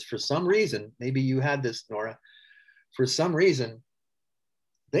cinematographers, for some reason, maybe you had this, Nora, for some reason,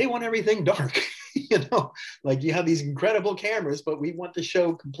 they want everything dark. You know, like you have these incredible cameras, but we want to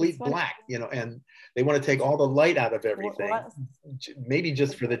show complete black, you know, and they want to take all the light out of everything. Maybe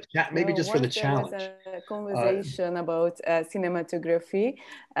just for the challenge. There was a conversation about cinematography,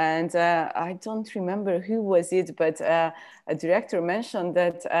 and I don't remember who was it, but a director mentioned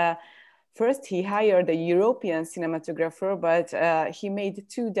that first he hired a European cinematographer, but he made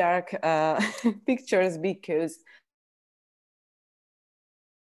too dark pictures because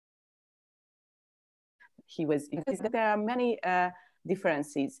there are many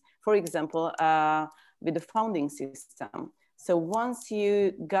differences. For example, with the funding system. So once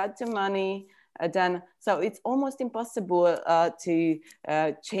you got the money, so it's almost impossible to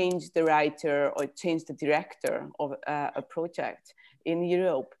change the writer or change the director of a project in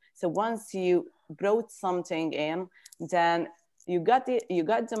Europe. So once you brought something in, then You got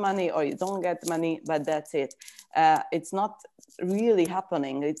the money or you don't get the money, but that's it. It's not really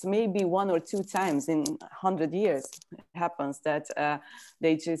happening. It's maybe 1 or 2 times in 100 years it happens that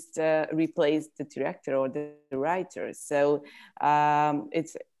they just replace the director or the writer. So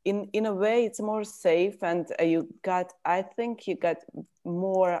it's in a way it's more safe, and I think you got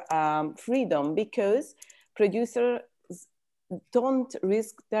more freedom, because producers don't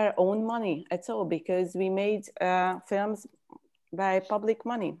risk their own money at all, because we made films by public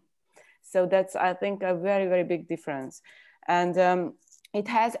money. So that's, I think, a very, very big difference. And it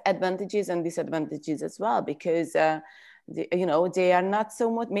has advantages and disadvantages as well, because they are not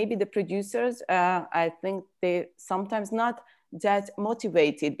so much, maybe the producers, I think they sometimes not that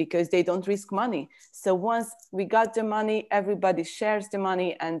motivated because they don't risk money. So once we got the money, everybody shares the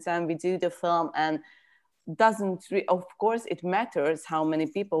money, and then we do the film. And of course it matters how many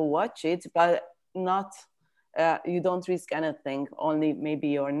people watch it, but not you don't risk anything, only maybe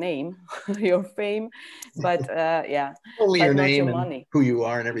your name, your fame, but yeah, only but your not name your and money. who you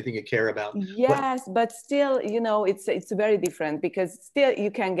are and everything you care about. Yes, but still, it's very different, because still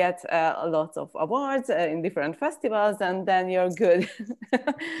you can get a lot of awards in different festivals, and then you're good.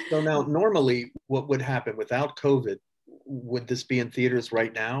 So now, normally, what would happen without COVID? Would this be in theaters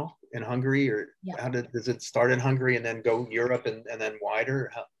right now in Hungary, or does it start in Hungary and then go Europe and then wider?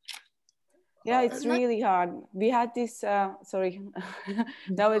 Yeah, it's really hard. We had this, sorry,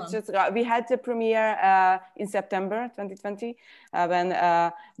 no, it's just, we had the premiere in September 2020, when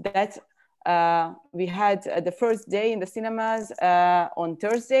we had the first day in the cinemas on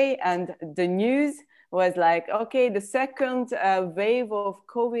Thursday, and the news was like, okay, the second wave of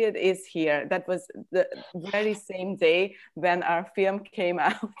COVID is here. That was the very same day when our film came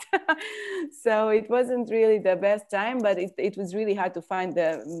out. So it wasn't really the best time, but it was really hard to find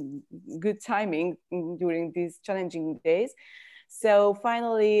the good timing during these challenging days. So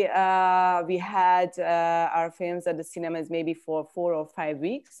finally, we had our films at the cinemas maybe for 4 or 5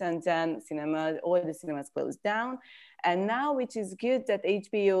 weeks, and then all the cinemas closed down. And now, which is good, that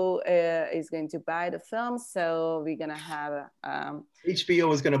HBO is going to buy the film, so we're gonna have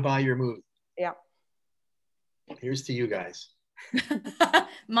HBO is gonna buy your movie. Yeah. Here's to you guys.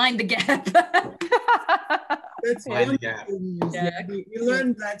 Mind the gap. That's Mind the gap. news. Yeah. We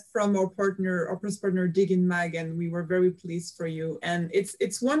learned that from our press partner Dig and Mag, and we were very pleased for you. And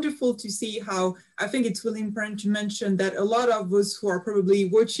it's wonderful to see how, I think it's really important to mention that a lot of us who are probably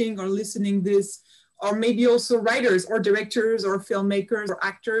watching or listening this, or maybe also writers or directors or filmmakers or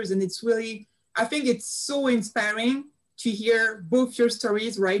actors. And it's really, I think it's so inspiring to hear both your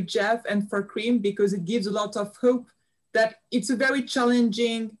stories, right, Jeff, and for Cream, because it gives a lot of hope that it's a very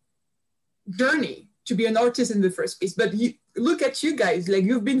challenging journey to be an artist in the first place. But look at you guys, like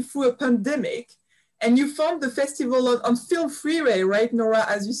you've been through a pandemic and you found the festival on Film Freeway, right, Nora,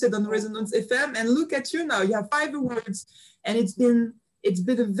 as you said, on Resonance FM. And look at you now, you have 5 awards, and it's been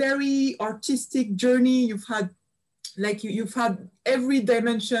a very artistic journey. You've had, like, you've had every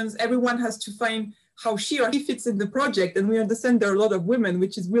dimensions. Everyone has to find how she or he fits in the project. And we understand there are a lot of women,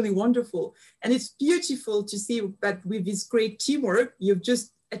 which is really wonderful. And it's beautiful to see that with this great teamwork, you've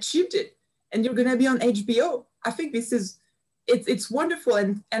just achieved it. And you're gonna be on HBO. I think this is, it's wonderful.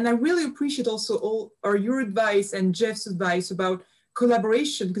 And I really appreciate also your advice and Jeff's advice about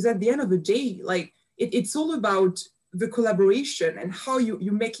collaboration, because at the end of the day, like it's all about the collaboration and how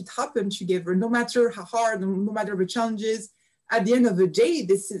you make it happen together, no matter how hard, no matter the challenges. At the end of the day,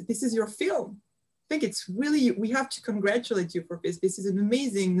 this is your film. I think it's really, we have to congratulate you for this. This is an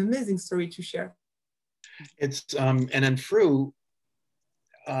amazing story to share. It's and then through,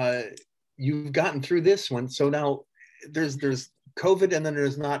 you've gotten through this one. So now there's COVID and then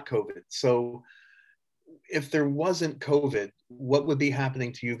there's not COVID. So if there wasn't COVID, what would be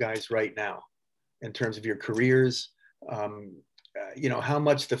happening to you guys right now in terms of your careers? How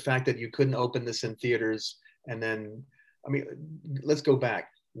much the fact that you couldn't open this in theaters, and then, I mean, let's go back.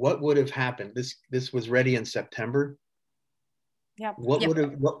 What would have happened? This was ready in September. Yeah. What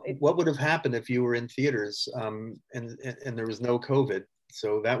would have happened if you were in theaters and there was no COVID?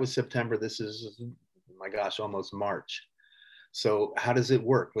 So that was September. This is, my gosh, almost March. So how does it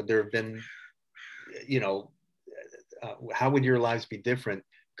work? Would there have been, how would your lives be different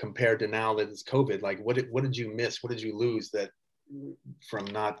compared to now that it's COVID? Like, what did you miss? What did you lose that from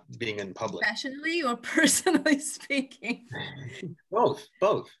not being in public? Professionally or personally speaking? Both.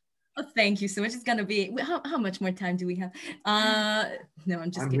 Oh, thank you so much. It's gonna be, how much more time do we have? No,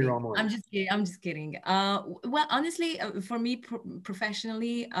 I'm just kidding. I'm just kidding. Well, honestly, for me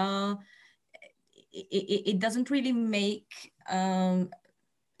professionally, it doesn't really make a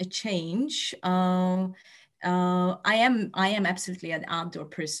change. I am absolutely an outdoor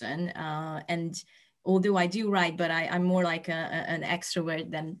person, and although I do write, but I'm more like an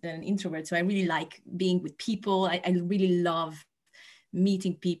extrovert than an introvert. So I really like being with people. I really love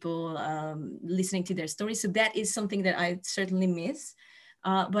meeting people, listening to their stories. So that is something that I certainly miss.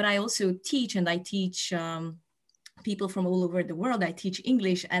 But I also teach, and I teach people from all over the world. I teach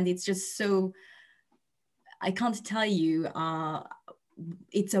English, and it's just so, I can't tell you,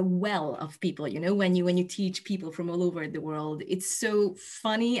 it's a well of people, you know, when you teach people from all over the world. It's so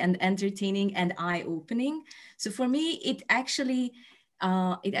funny and entertaining and eye-opening. So for me, it actually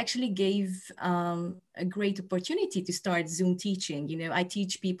gave a great opportunity to start Zoom teaching. You know, I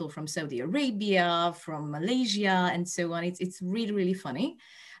teach people from Saudi Arabia, from Malaysia, and so on. It's really, really funny.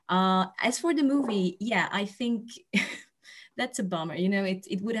 As for the movie, yeah, I think that's a bummer. You know,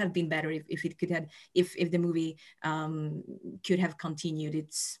 it would have been better if it could have, if the movie could have continued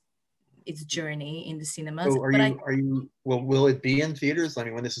its journey in the cinemas. So well, will it be in theaters? I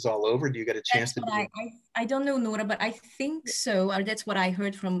mean, when this is all over, do you get a chance to? I don't know, Nora, but I think so. Or that's what I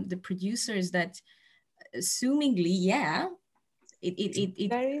heard from the producers, that assumingly, yeah,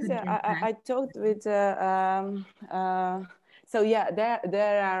 there is I talked with so yeah,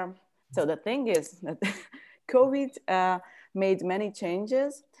 there are, so the thing is that COVID made many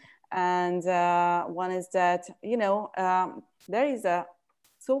changes, and one is that, you know, there is a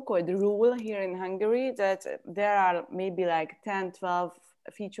so-called rule here in Hungary that there are maybe like 10, 12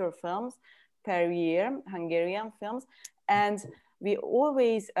 feature films per year, Hungarian films, and we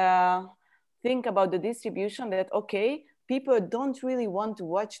always think about the distribution that, okay, people don't really want to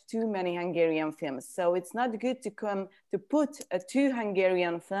watch too many Hungarian films. So it's not good to put two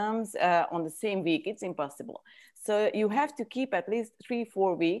Hungarian films on the same week. It's impossible. So you have to keep at least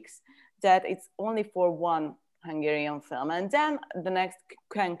 3-4 weeks that it's only for one Hungarian film, and then the next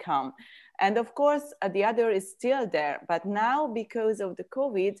can come. And of course, the other is still there. But now, because of the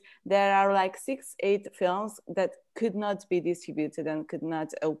COVID, there are like 6-8 films that could not be distributed and could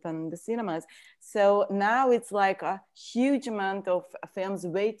not open the cinemas. So now it's like a huge amount of films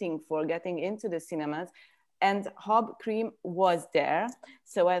waiting for getting into the cinemas. And Hob Cream was there.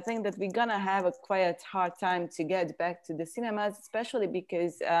 So I think that we're gonna have a quite hard time to get back to the cinemas, especially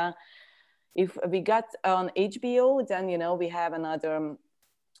because if we got on HBO, then, you know, we have another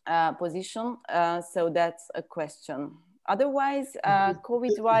position. So that's a question. Otherwise,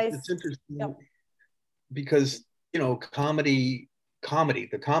 COVID-wise, it's interesting, yeah, because, you know, the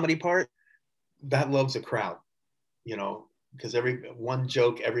comedy part, that loves a crowd, you know, because one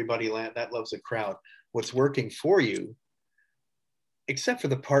joke, everybody that loves a crowd. What's working for you, except for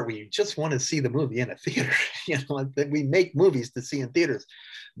the part where you just want to see the movie in a theater, you know, we make movies to see in theaters,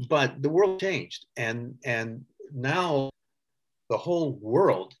 but the world changed, and now the whole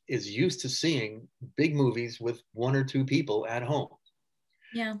world is used to seeing big movies with 1 or 2 people at home.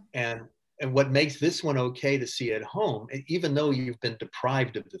 Yeah. And what makes this one okay to see at home, even though you've been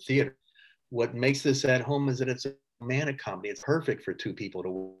deprived of the theater, what makes this at home is that it's a romantic comedy. It's perfect for 2 people to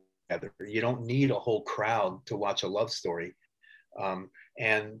work together. You don't need a whole crowd to watch a love story.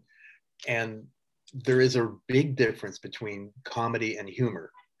 And there is a big difference between comedy and humor.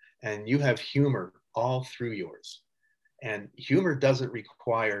 And you have humor all through yours. And humor doesn't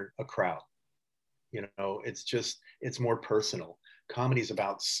require a crowd. You know, it's more personal. Comedy is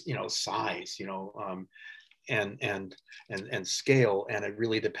about, you know, size, you know, and scale, and it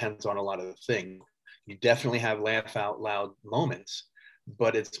really depends on a lot of things. You definitely have laugh out loud moments,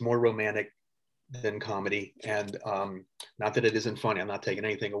 but it's more romantic than comedy. And not that it isn't funny, I'm not taking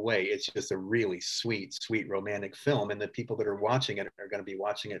anything away. It's just a really sweet romantic film, and the people that are watching it are going to be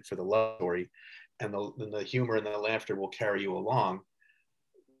watching it for the love story, and the humor and the laughter will carry you along.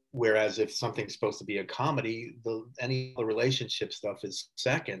 Whereas if something's supposed to be a comedy, any of the relationship stuff is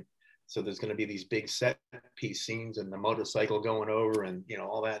second. So there's going to be these big set piece scenes and the motorcycle going over and, you know,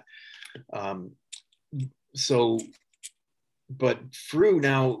 all that. But through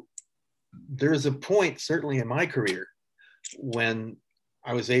now, there's a point, certainly in my career, when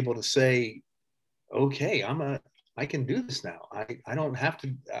I was able to say, okay, I can do this now. I don't have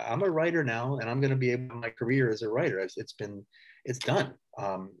to, I'm a writer now, and I'm going to be able, my career as a writer, it's done.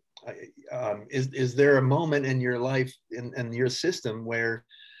 Is there a moment in your life, in your system, where,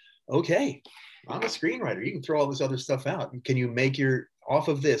 okay, I'm a screenwriter, you can throw all this other stuff out. Can you make off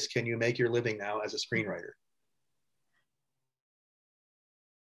of this, can you make your living now as a screenwriter?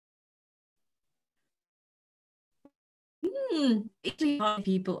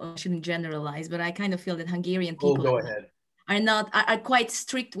 People shouldn't generalize, but I kind of feel that Hungarian people go ahead. are quite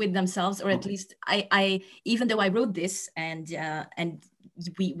strict with themselves, or at least I even though I wrote this and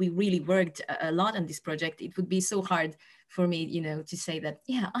we really worked a lot on this project, it would be so hard for me, you know, to say that,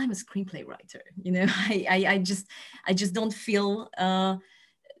 yeah, I'm a screenplay writer. You know, I just don't feel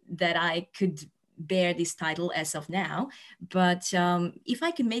that I could bear this title as of now. But if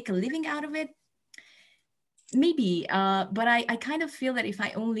I can make a living out of it, maybe. But I kind of feel that if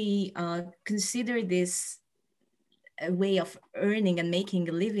I only consider this a way of earning and making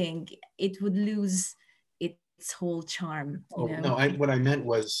a living, it would lose its whole charm. You know? No, what I meant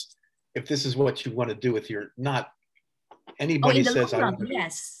was, if this is what you want to do with your, not anybody in the says, long run,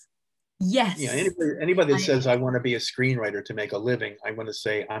 yes. Yes. Yeah, anybody that says, I want to be a screenwriter to make a living, I want to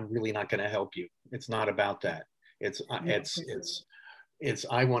say, I'm really not going to help you. It's not about that. It's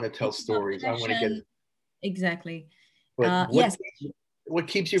I want to tell stories. I want to get. Exactly. But yes. What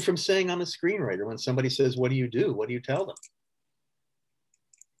keeps you from saying I'm a screenwriter when somebody says, what do you do? What do you tell them?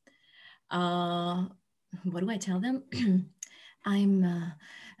 What do I tell them? I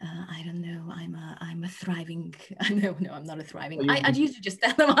don't know. I'm a thriving. No, I'm not a thriving. Well, I usually just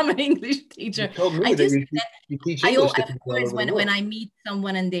tell them I'm an English teacher. You told me I that just you teach English to people all over the when world. I meet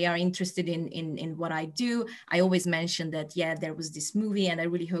someone and they are interested in what I do, I always mention that, yeah, there was this movie and I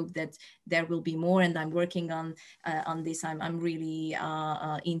really hope that there will be more, and I'm working on this. I'm really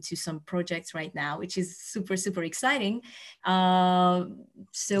into some projects right now, which is super exciting.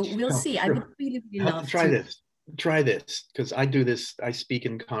 So we'll see. Sure. I would really love to try this, because I do this. I speak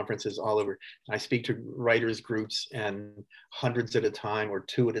in conferences all over. I speak to writers groups, and hundreds at a time or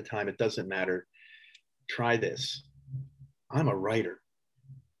 2 at a time. It doesn't matter. Try this. I'm a writer.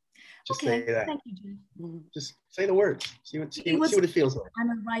 Just say that. Thank you, Jeff. Just say the words. See what it feels like. I'm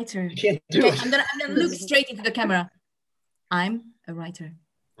a writer. You can't do it. I'm gonna look straight into the camera. I'm a writer.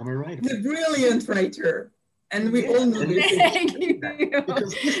 I'm a writer. The brilliant writer. And we all know this. Thank you.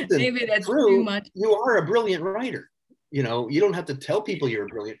 Because listen, maybe that's too much. You are a brilliant writer. You know, you don't have to tell people you're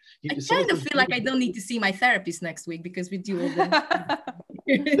brilliant. I kind of feel like I don't need to see my therapist next week because we do all the.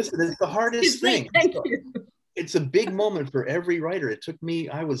 Listen, it's the hardest thing. Thank you. It's a big moment for every writer. It took me,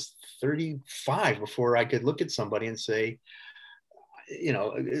 I was 35 before I could look at somebody and say, you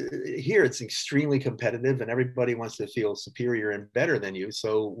know, here it's extremely competitive and everybody wants to feel superior and better than you.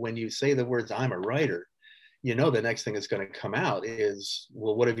 So when you say the words, I'm a writer, you know, the next thing that's going to come out is,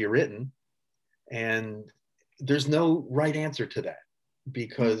 well, what have you written? And there's no right answer to that,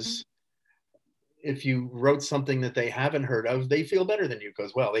 because if you wrote something that they haven't heard of, they feel better than you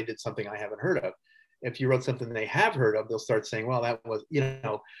because, well, they did something I haven't heard of. If you wrote something they have heard of, they'll start saying, well, that was, you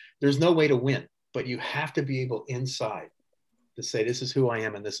know, there's no way to win, but you have to be able inside to say, this is who I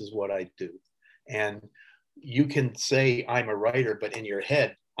am and this is what I do. And you can say I'm a writer, but in your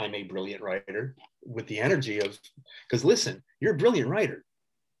head, I'm a brilliant writer, with the energy of, because listen, you're a brilliant writer.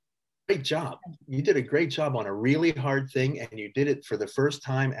 Great job. You did a great job on a really hard thing, and you did it for the first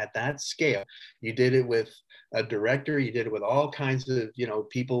time at that scale. You did it with a director. You did it with all kinds of, you know,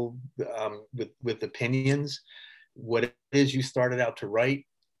 people with opinions. What it is you started out to write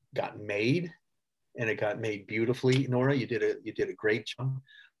got made, and it got made beautifully. Nora, you did a great job.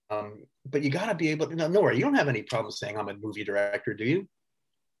 But you got to be able to. No, Nora, you don't have any problem saying I'm a movie director, do you?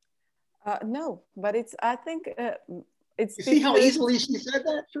 No, but I think it's. You see how easily she said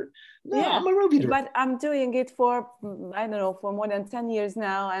that? No, yeah, I'm a movie director. But I'm doing it for, I don't know, for more than 10 years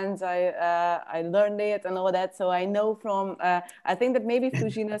now, and I learned it and all that. So I know from, I think that maybe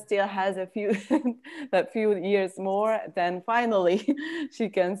Fruzsina still has a few years more, then finally she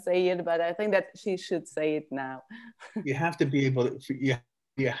can say it, but I think that she should say it now. You have to be able to,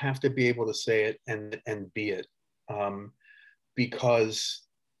 you have to be able to say it and be it, because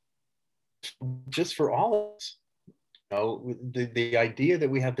just for all of us, you know, the idea that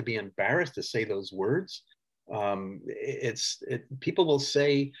we have to be embarrassed to say those words, people will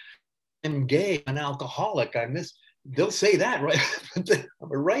say, I'm gay, I'm an alcoholic, I'm this, they'll say that, right?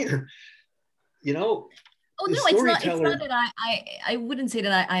 I'm a writer, you know. Oh no, it's not that I wouldn't say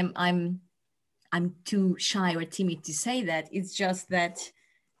that I'm too shy or timid to say that. It's just that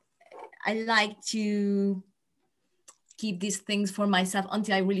I like to keep these things for myself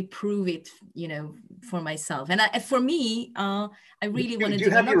until I really prove it, you know, for myself. And for me, I really wanted to. Do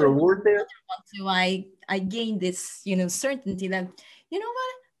you have your reward there? So I gained this, you know, certainty that, you know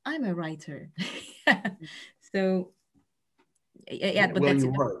what, I'm a writer. So yeah, but well, that's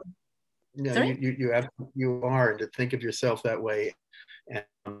you are. No, you are, and to think of yourself that way. And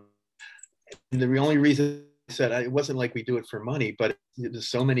the only reason I said it wasn't like we do it for money, but there's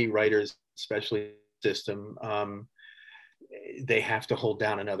so many writers, especially in the system, they have to hold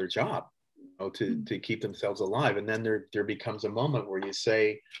down another job, you know, to keep themselves alive. And then there becomes a moment where you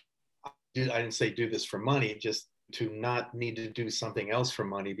say, I didn't say do this for money, just to not need to do something else for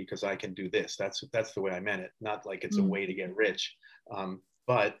money because I can do this. That's the way I meant it. Not like it's a way to get rich,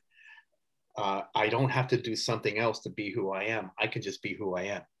 but I don't have to do something else to be who I am. I can just be who I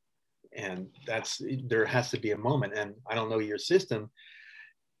am. And there has to be a moment. And I don't know, your system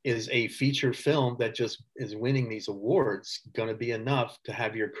is a feature film that just is winning these awards going to be enough to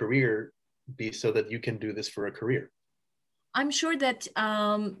have your career be so that you can do this for a career? I'm sure that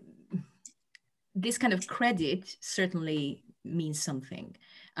this kind of credit certainly means something.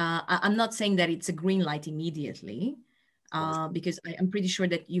 I'm not saying that it's a green light immediately, because I'm pretty sure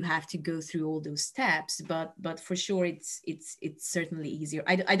that you have to go through all those steps, but for sure it's certainly easier.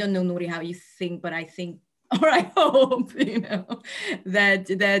 I don't know, Nuri, how you think, but I think, or I hope,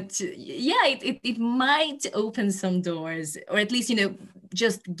 that yeah, it might open some doors, or at least,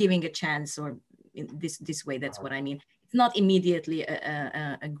 just giving a chance, or in this way. That's what I mean. It's not immediately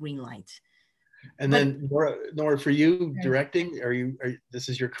a green light. And then Nora, for you, directing, this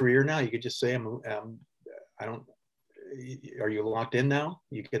is your career now? You could just say, are you locked in now?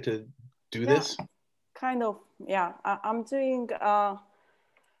 You get to do this? Kind of, yeah. I'm doing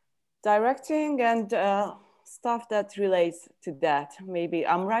directing and stuff that relates to that. Maybe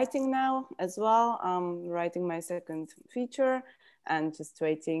I'm writing now as well. I'm writing my second feature and just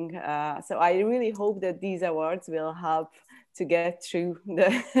waiting. So I really hope that these awards will help to get through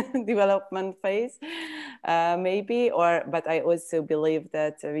the development phase, maybe, but I also believe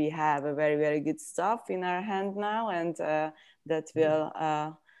that we have a very, very good stuff in our hand now, and that will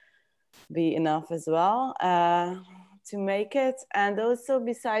be enough as well to make it. And also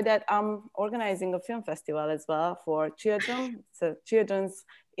beside that, I'm organizing a film festival as well for children. It's a children's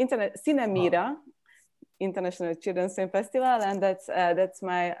Cinemira, International Children's Film Festival, and that's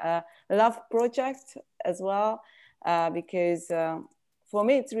my love project as well. Because for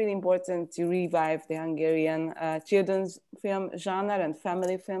me, it's really important to revive the Hungarian children's film genre and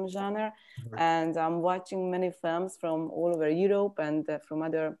family film genre. And I'm watching many films from all over Europe and from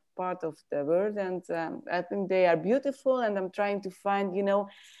other parts of the world. And I think they are beautiful. And I'm trying to find,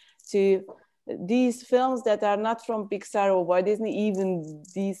 these films that are not from Pixar or Walt Disney, even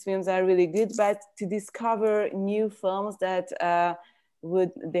these films are really good, but to discover new films that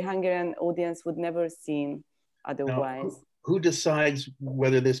the Hungarian audience would never seen otherwise. Now, who decides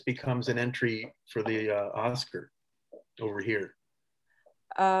whether this becomes an entry for the Oscar over here?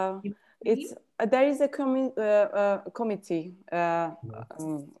 There is a committee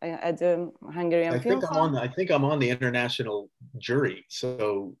at the Hungarian Film Fund. I think I'm on the international jury,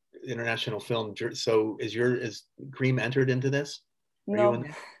 so international film jury. So is Cream entered into this? No.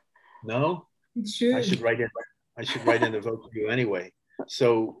 No? Sure. I should write in a vote for you anyway.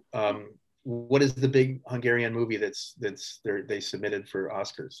 So what is the big Hungarian movie they submitted for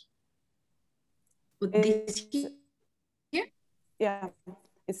Oscars? Yeah,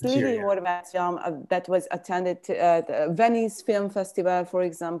 it's Lili Horváth film that was attended to the Venice Film Festival, for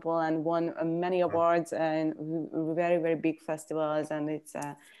example, and won many awards and very, very big festivals. And it's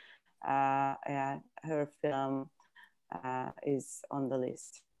her film is on the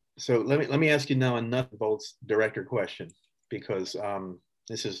list. So let me ask you now a nut and bolts director question, because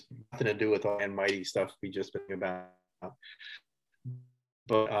this has nothing to do with all the mighty stuff we just been about.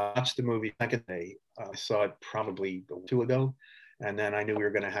 But I watched the movie second day. I saw it probably 2 ago, and then I knew we were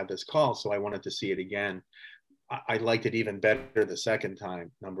going to have this call, so I wanted to see it again. I liked it even better the second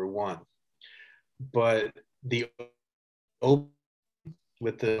time, number one. But the open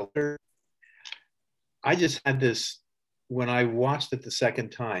with the, I just had this, when I watched it the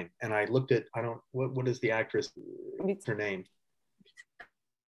second time, and I looked at, what is the actress, what's her name?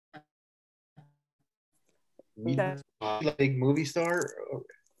 Big movie star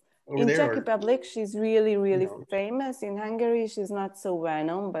over in there, Czech Republic, she's really, really famous. In Hungary, she's not so well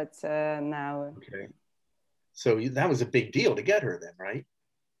known, but now. Okay, so that was a big deal to get her then, right?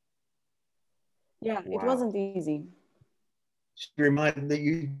 Yeah, wow. It wasn't easy. She reminded that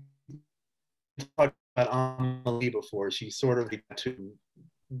you talked about Amelie before. She sort of to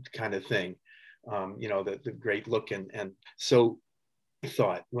kind of thing, the great look and so. I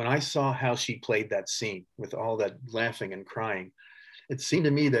thought when I saw how she played that scene with all that laughing and crying, it seemed to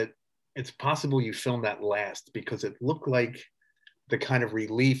me that it's possible you filmed that last, because it looked like the kind of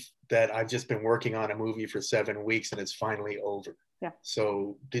relief that I've just been working on a movie for 7 weeks and it's finally over. Yeah.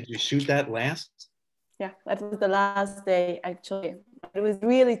 So did you shoot that last? Yeah, that was the last day actually. It was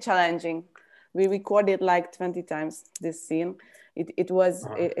really challenging. We recorded like 20 times this scene. It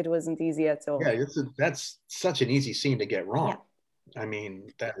wasn't easy at all. Yeah, that's such an easy scene to get wrong. Yeah. I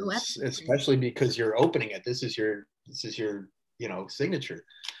mean, that's especially because you're opening it. This is your signature.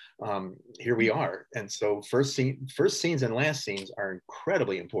 here we are. And so first scenes and last scenes are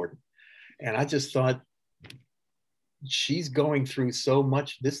incredibly important. And I just thought, she's going through so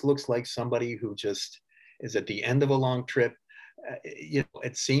much. This looks like somebody who just is at the end of a long trip. You know,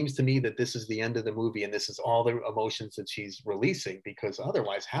 it seems to me that this is the end of the movie, and this is all the emotions that she's releasing, because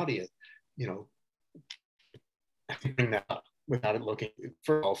otherwise, how do you know, bring that up without it looking,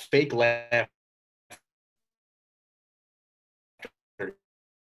 for all, fake laugh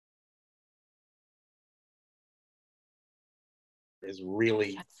is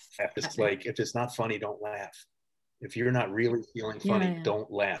really, it's like, if it's not funny, don't laugh. If you're not really feeling funny,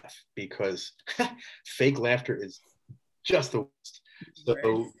 don't laugh, because fake laughter is just the worst.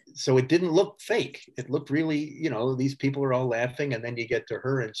 So it didn't look fake. It looked really, you know, these people are all laughing, and then you get to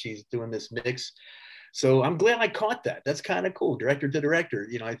her and she's doing this mix. So I'm glad I caught that. That's kind of cool. Director to director,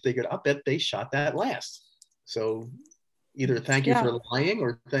 you know, I figured, I bet they shot that last. So either thank you for lying,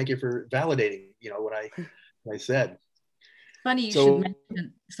 or thank you for validating, you know, what I said. Funny you should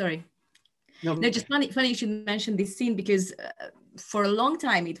mention, sorry. No, just funny you should mention this scene, because for a long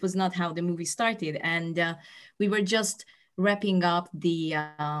time it was not how the movie started, and we were just wrapping up the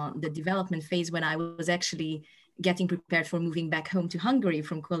development phase when I was actually getting prepared for moving back home to Hungary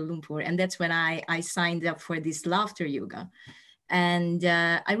from Kuala Lumpur, and that's when I signed up for this laughter yoga, and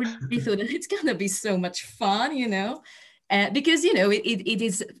I really thought that it's gonna be so much fun, you know, because you know it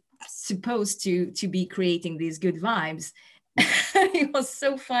is supposed to be creating these good vibes. It was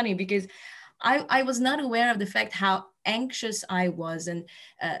so funny because I was not aware of the fact how anxious I was, and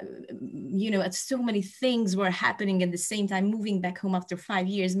you know, so many things were happening at the same time. Moving back home after 5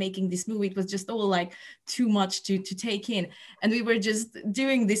 years, making this movie, it was just all like too much to take in. And we were just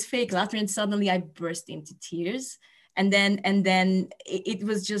doing this fake laughter, and suddenly I burst into tears. And then it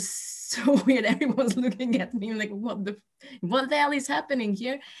was just so weird. Everyone was looking at me like, what the hell is happening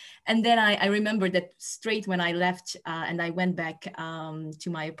here? And then I remember that straight when I left and I went back to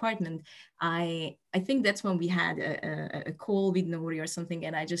my apartment, I think that's when we had a call with Nori or something,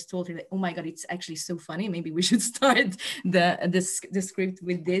 and I just told her that, oh my God, it's actually so funny. Maybe we should start the script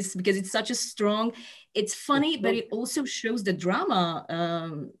with this, because it's such a strong, it's funny, but it also shows the drama.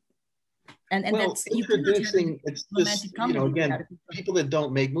 And well, that's introducing, it's just, you know, again, people that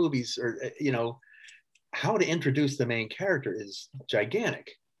don't make movies, or, you know, how to introduce the main character is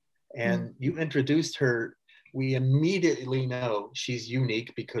gigantic. And you introduced her, we immediately know she's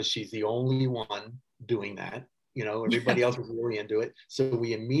unique because she's the only one doing that. You know, everybody else is really into it. So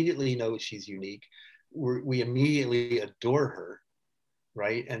we immediately know she's unique. We immediately adore her,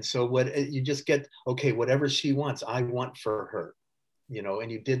 right? And so what you just get, okay, whatever she wants, I want for her, you know,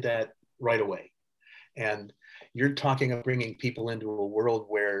 and you did that right away. And you're talking of bringing people into a world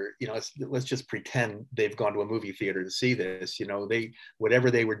where, you know, let's just pretend they've gone to a movie theater to see this, you know,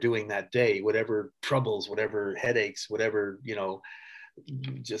 whatever they were doing that day, whatever troubles, whatever headaches, whatever, you know,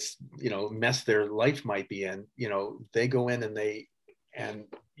 just, you know, mess their life might be in, you know, they go in and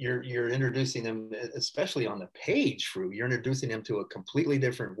you're introducing them, especially on the page, Fru, you're introducing them to a completely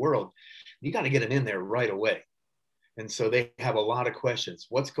different world. You got to get them in there right away. And so they have a lot of questions.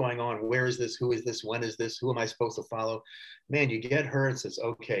 What's going on? Where is this? Who is this? When is this? Who am I supposed to follow? Man, you get her and says,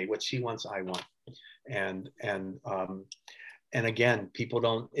 okay, what she wants, I want. And again, people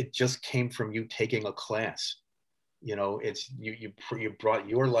don't, it just came from you taking a class. You know, it's you brought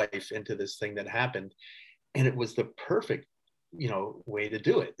your life into this thing that happened, and it was the perfect, you know, way to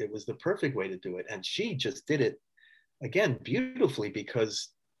do it. It was the perfect way to do it. And she just did it, again, beautifully, because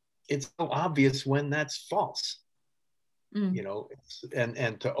it's so obvious when that's false. You know,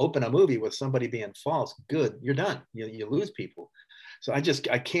 and to open a movie with somebody being false, good, you're done. You lose people. So I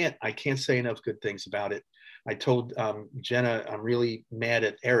can't say enough good things about it. I told Jenna, I'm really mad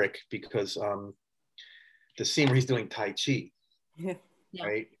at Eric because the scene where he's doing Tai Chi,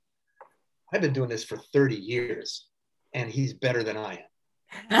 right? I've been doing this for 30 years and he's better than I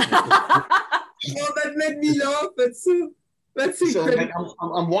am. Oh, that made me laugh. That's incredible.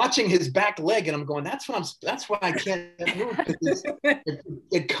 So I'm watching his back leg and I'm going, that's why I can't move, because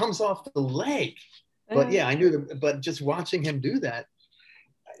it comes off the leg. But yeah, I knew that, but just watching him do that,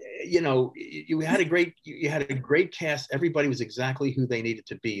 you know, you had a great cast. Everybody was exactly who they needed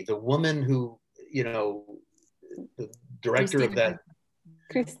to be. The woman who, you know, the director of that,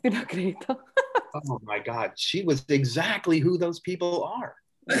 Cristina Greta. oh my God, she was exactly who those people are.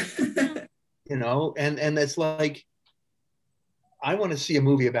 You know, and it's like, I want to see a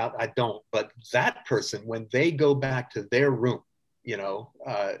movie about, I don't, but that person, when they go back to their room, you know,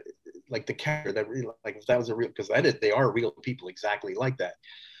 like the character that really, like if that was a real, because they are real people exactly like that.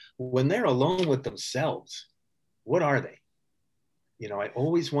 When they're alone with themselves, what are they? You know, I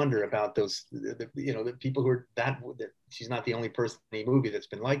always wonder about those, you know, the people who are that she's not the only person in a movie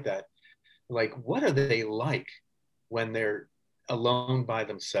that's been like that. Like, what are they like when they're alone by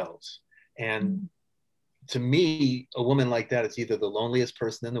themselves? And to me, a woman like that is either the loneliest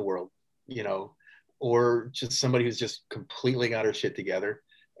person in the world, you know, or just somebody who's just completely got her shit together.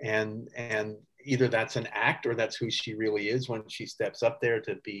 And either that's an act or that's who she really is when she steps up there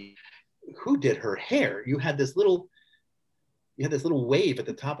to be. Who did her hair? You had this little wave at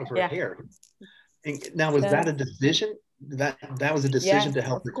the top of her hair. And now, was that a decision? That was a decision to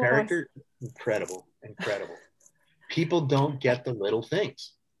help her character? Incredible. People don't get the little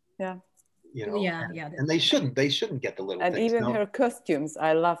things. Yeah. You know, and they shouldn't get the little and things. And even her costumes,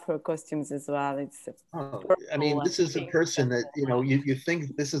 I love her costumes as well. It's I mean, this is a person that, you know, you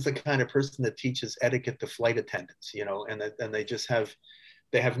think this is the kind of person that teaches etiquette to flight attendants, you know, and they just have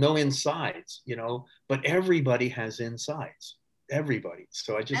no insides, you know, but everybody has insides, everybody.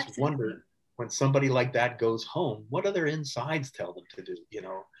 So I just wonder, when somebody like that goes home, what other insides tell them to do, you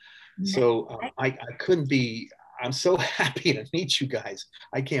know? So I couldn't be. I'm so happy to meet you guys.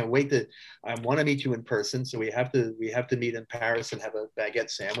 I can't wait I want to meet you in person. So we have to meet in Paris and have a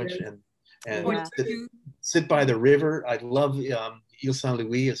baguette sandwich and sit by the river. I love Ile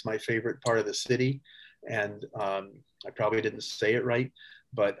Saint-Louis is my favorite part of the city. And I probably didn't say it right,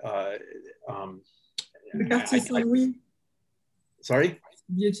 but the Quartier Saint-Louis. Sorry?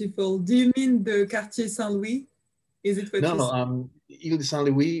 Beautiful. Do you mean the Quartier Saint-Louis? Is it what Ile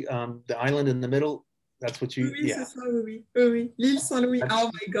Saint-Louis, the island in the middle. That's what you, L'Île Saint-Louis. Oh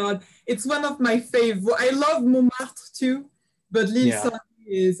my God. It's one of my favorites. I love Montmartre too, but L'Île Saint-Louis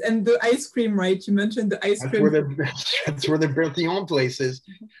is, and the ice cream, right? You mentioned the ice cream. That's where the Bertillon place is.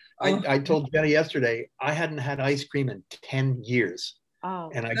 I told Jenny yesterday, I hadn't had ice cream in 10 years.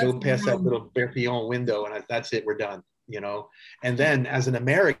 Oh, and I go past that little Bertillon window and that's it, we're done, you know? And then as an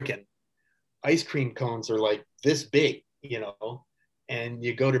American, ice cream cones are like this big, you know? And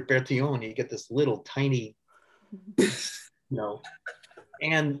you go to Bertillon and you get this little tiny, you know,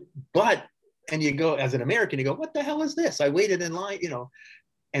 and you go as an American, you go, what the hell is this? I waited in line, you know,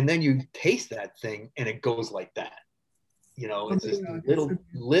 and then you taste that thing and it goes like that. You know, it's this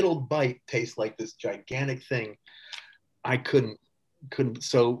little bite tastes like this gigantic thing. I couldn't.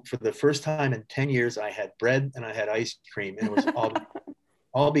 So for the first time in 10 years, I had bread and I had ice cream, and it was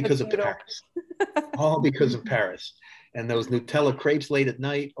all because of Paris. All because of Paris. And those Nutella crepes late at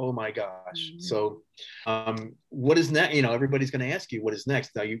night. Oh my gosh. So what is next? You know, everybody's going to ask you what is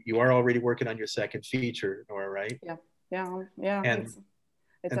next. Now you are already working on your second feature, Nora, right? Yeah. And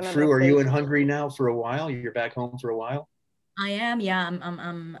Fru, are you in Hungary now for a while? You're back home for a while? I am. Yeah,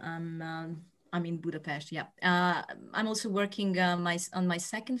 I'm in Budapest. Yeah. I'm also working on my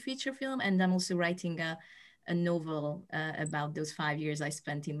second feature film, and I'm also writing a novel about those 5 years I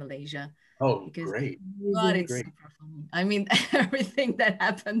spent in Malaysia. Oh, great. God, it's super fun. I mean, everything that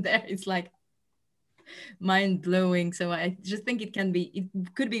happened there is like mind-blowing. So I just think it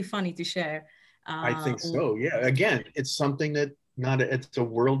could be funny to share. I think so. Yeah. Again, it's something that it's a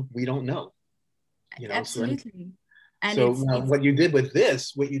world we don't know. You know, absolutely. So what you did with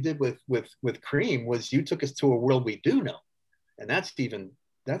this, what you did with Cream was you took us to a world we do know. And that's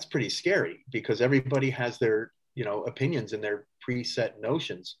pretty scary because everybody has their, you know, opinions and their preset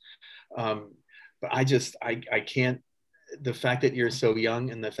notions. But I can't, the fact that you're so young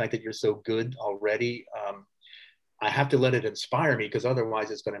and the fact that you're so good already, I have to let it inspire me because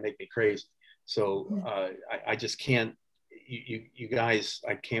otherwise it's going to make me crazy. So I just can't, you guys,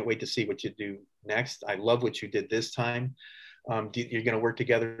 I can't wait to see what you do next. I love what you did this time. You're going to work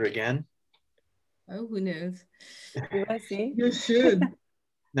together again? Oh, who knows? You should.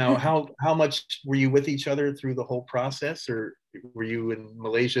 Now, how much were you with each other through the whole process, or were you in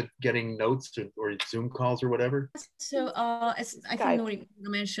Malaysia getting notes or Zoom calls or whatever? So as I think Nora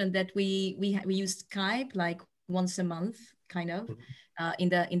mentioned that we used Skype like once a month, kind of, in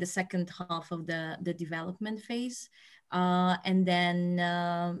the second half of the development phase, and then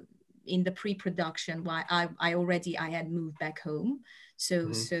in the pre-production, while I had moved back home,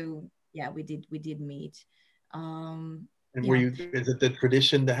 so yeah, we did meet. And were you? Is it the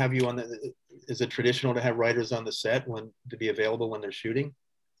tradition to have you on is it traditional to have writers on the set to be available when they're shooting?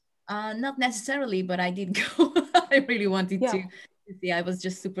 Not necessarily, but I did go. I really wanted to see. I was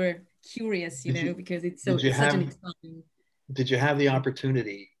just super curious, because it's such an exciting. Did you have the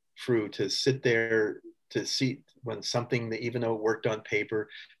opportunity, Fru, to sit there to see when something that, even though it worked on paper,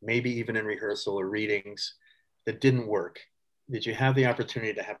 maybe even in rehearsal or readings, that didn't work? Did you have the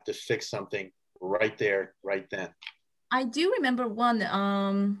opportunity to have to fix something right there, right then? I do remember one.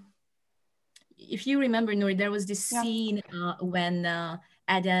 if you remember, Nuri, there was this scene when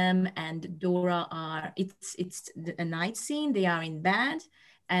Adam and Dora are, it's a night scene, they are in bed,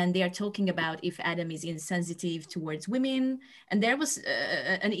 and they are talking about if Adam is insensitive towards women. And there was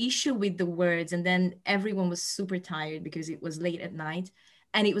an issue with the words. And then everyone was super tired because it was late at night.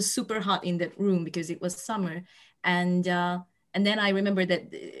 And it was super hot in that room because it was summer. And then I remember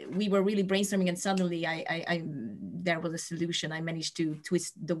that we were really brainstorming, and suddenly there was a solution. I managed to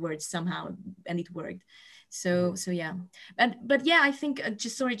twist the words somehow, and it worked. So yeah, but yeah, I think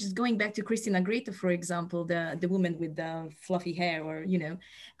just going back to Christina Greta, for example, the woman with the fluffy hair, or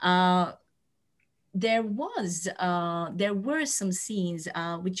there were some scenes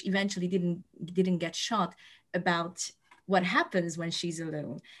which eventually didn't get shot, about what happens when she's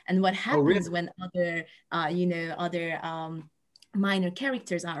alone, and what happens when other minor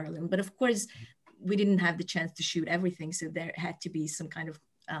characters are alone. But of course, we didn't have the chance to shoot everything, so there had to be some kind of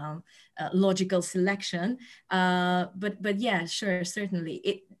logical selection. But yeah, sure,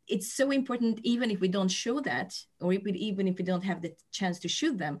 certainly. It's so important, even if we don't show that, or even if we don't have the chance to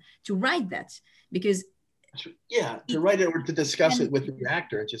shoot them, to write that, because to write it, or to discuss it with the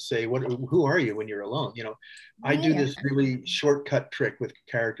actor and just say, who are you when you're alone? I do this really shortcut trick with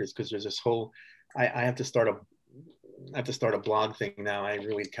characters, because there's this whole, I have to start a blog thing now. I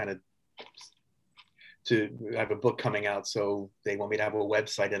really kind of, I have a book coming out, so they want me to have a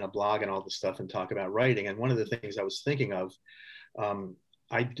website and a blog and all this stuff and talk about writing. And one of the things I was thinking of,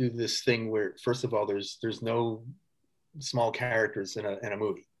 I do this thing where, first of all, there's no small characters in a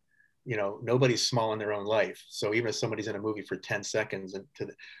movie. Nobody's small in their own life. So even if somebody's in a movie for 10 seconds,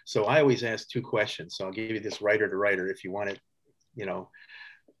 so I always ask two questions. So I'll give you this writer to writer if you want it.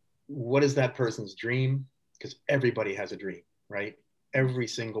 What is that person's dream? Because everybody has a dream, right? Every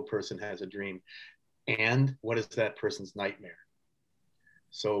single person has a dream. And what is that person's nightmare?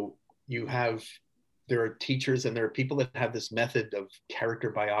 So there are teachers and there are people that have this method of character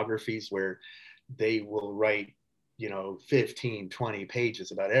biographies where they will write 15, 20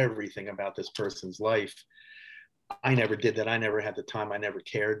 pages about everything about this person's life. I never did that. I never had the time. I never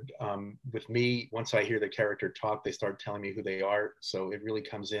cared. With me, once I hear the character talk, they start telling me who they are. So it really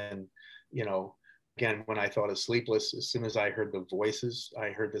comes in, again, when I thought of Sleepless, as soon as I heard the voices, I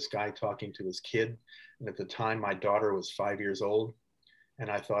heard this guy talking to his kid. And at the time, my daughter was 5 years old. And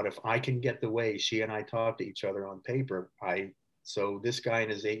I thought, if I can get the way she and I talk to each other on paper, so this guy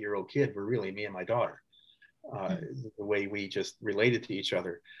and his 8-year-old kid were really me and my daughter. The way we just related to each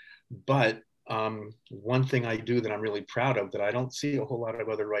other. But one thing I do that I'm really proud of, that I don't see a whole lot of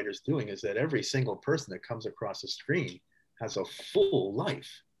other writers doing, is that every single person that comes across the screen has a full life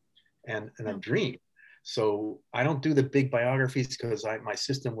and a dream. So I don't do the big biographies because my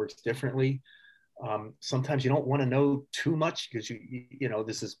system works differently. Sometimes you don't want to know too much, because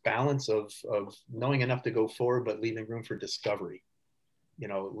this is balance of knowing enough to go forward, but leaving room for discovery.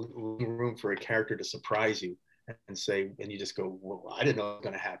 Leaving room for a character to surprise you and say, and you just go, well, I didn't know it was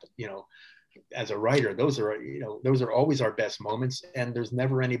going to happen. As a writer, those are always our best moments. And there's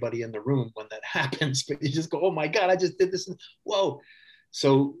never anybody in the room when that happens, but you just go, oh my God, I just did this. And whoa.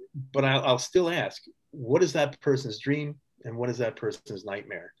 So, but I'll still ask, what is that person's dream? And what is that person's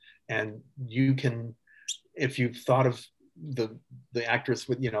nightmare? And you can, if you've thought of the actress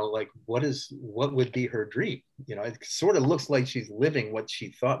with, what would be her dream? It sort of looks like she's living what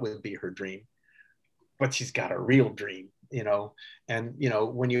she thought would be her dream, but she's got a real dream, and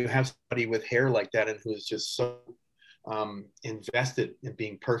when you have somebody with hair like that and who's just so invested in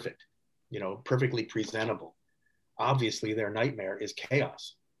being perfect, perfectly presentable, obviously their nightmare is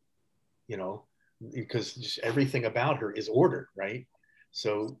chaos, because just everything about her is ordered, right?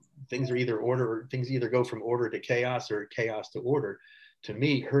 So things either go from order to chaos or chaos to order. To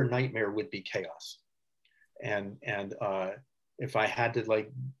me, her nightmare would be chaos. And if I had to,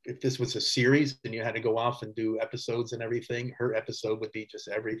 if this was a series and you had to go off and do episodes and everything, her episode would be just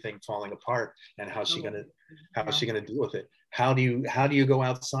everything falling apart. And how's she gonna deal with it? How do you go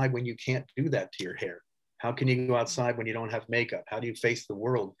outside when you can't do that to your hair? How can you go outside when you don't have makeup? How do you face the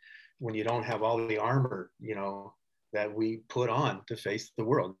world when you don't have all the armor, that we put on to face the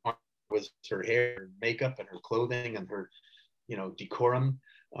world? Was her hair, her makeup, and her clothing, and her, decorum.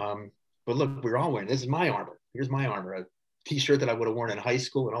 But look, we're all wearing, this is my armor. Here's my armor, a t-shirt that I would have worn in high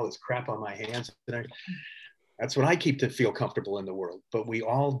school and all this crap on my hands. That's what I keep to feel comfortable in the world, but we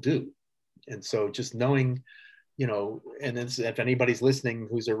all do. And so just knowing, and if anybody's listening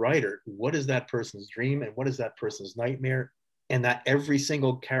who's a writer, what is that person's dream and what is that person's nightmare? And that every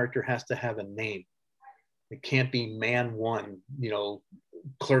single character has to have a name. It can't be man one,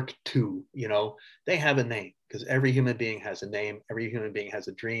 Clerk 2, you know, they have a name, because every human being has a name, every human being has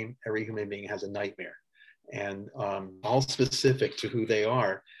a dream, every human being has a nightmare, and all specific to who they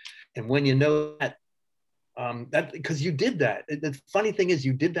are. And when you know that, because you did that. The funny thing is,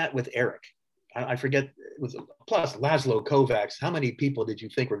 you did that with Eric. I forget, it was plus Laszlo Kovacs. How many people did you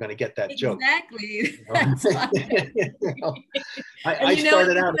think were going to get that joke? Exactly. You know? You know, I you know,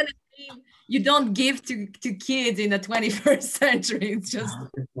 started out. You don't give to kids in the 21st century. It's just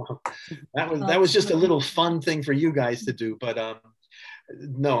that was just a little fun thing for you guys to do. But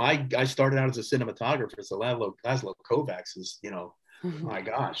no, I started out as a cinematographer. So Laszlo Kovacs is, you know, my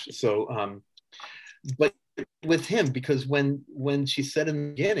gosh. So but with him, because when she said in the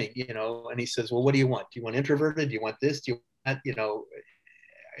beginning, you know, and he says, well, what do you want? Do you want introverted? Do you want this? Do you want that? You know,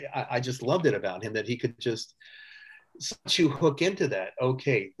 I just loved it about him, that he could just let you hook into that.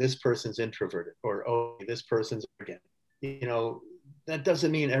 Okay, this person's introverted, or oh, this person's arrogant. You know, that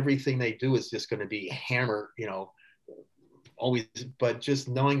doesn't mean everything they do is just going to be hammer, you know, always, but just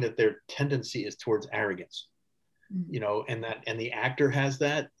knowing that their tendency is towards arrogance, you know, and the actor has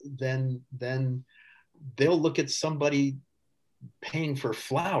that, then they'll look at somebody paying for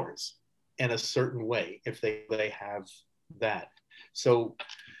flowers in a certain way if they have that. So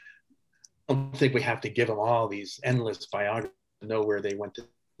I don't think we have to give them all these endless biographies to know where they went to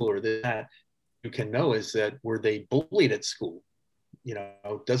school or that. You can know is that, were they bullied at school? You know,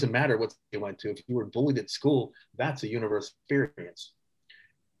 it doesn't matter what they went to. If you were bullied at school, that's a universal experience.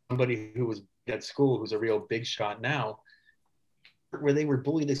 Somebody who was at school, who's a real big shot now, where they were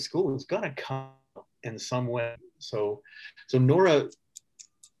bullied at school, it's gonna come in some way. So Nora,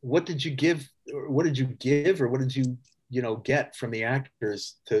 what did you give, or what did you get from the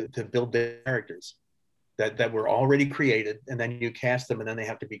actors to build their characters that were already created, and then you cast them, and then they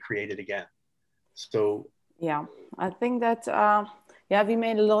have to be created again? So yeah, I think that yeah, we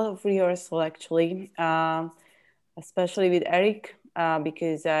made a lot of rehearsal actually, especially with Eric,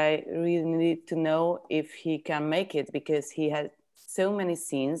 because I really needed to know if he can make it, because he had so many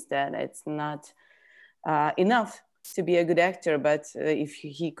scenes that it's not enough to be a good actor, but if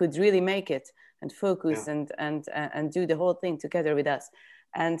he could really make it and focus, yeah, and do the whole thing together with us,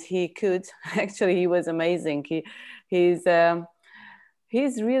 and he could. Actually, he was amazing. He's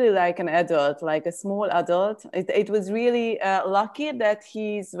really like an adult, like a small adult. It was really lucky that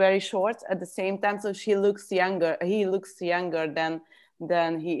he's very short at the same time, so he looks younger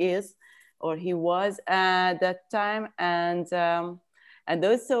than he is, or he was at that time. And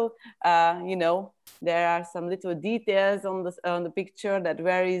also, you know, there are some little details on the picture, that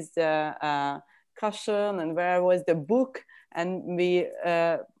where is the cushion and where was the book. And we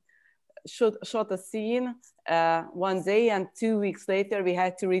shot a scene one day, and 2 weeks later we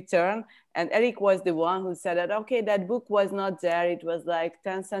had to return. And Eric was the one who said that, okay, that book was not there. It was like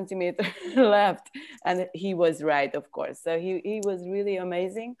 10 centimeters left. And he was right, of course. So he was really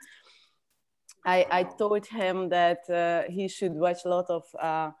amazing. I told him that he should watch a lot of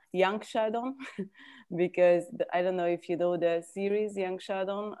Young Sheldon, because I don't know if you know the series Young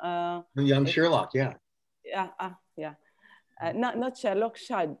Sheldon. Young Sherlock, yeah. Yeah. Not Sherlock,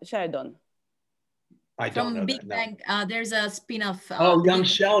 Sheldon. I don't know Big Bang. There's a spin-off. Young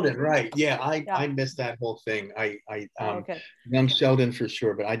Sheldon, right? Yeah, I missed that whole thing. Okay. Young Sheldon for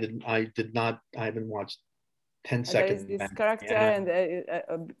sure, but I haven't watched 10 seconds. There is this character, and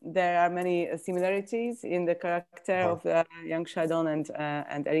there are many similarities in the character of Young Sheldon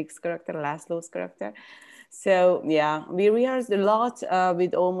and Eric's character, Laszlo's character. So yeah, we rehearsed a lot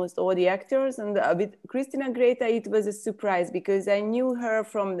with almost all the actors, and with Christina Greta, it was a surprise because I knew her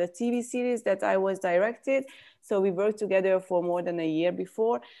from the TV series that I was directed. So we worked together for more than a year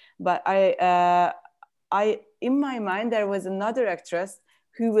before, but I in my mind, there was another actress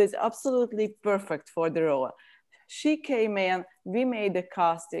who was absolutely perfect for the role. She came in, we made the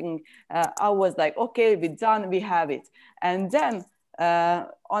casting. I was like, okay, we're done, we have it. And then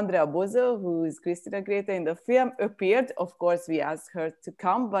Andrea Bozzo, who is Christina Greta in the film, appeared. Of course, we asked her to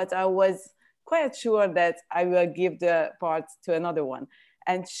come, but I was quite sure that I will give the part to another one.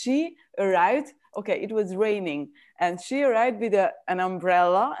 And she arrived, okay, it was raining, and she arrived with an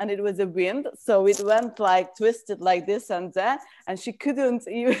umbrella, and it was a wind, so it went like twisted like this and that, and she couldn't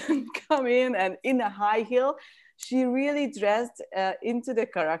even come in, and in a high heel. She really dressed into the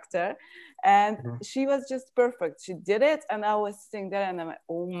character, and she was just perfect. She did it, and I was sitting there, and I'm like,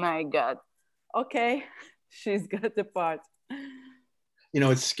 oh my God, okay, she's got the part. You know,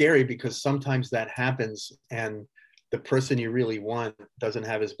 it's scary because sometimes that happens, and the person you really want doesn't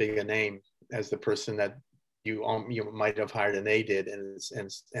have as big a name as the person that you might have hired, and they did, and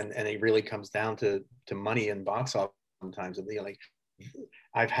it really comes down to money and box office sometimes. And like,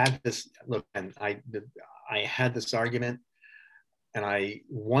 I've had this look, and I had this argument, and I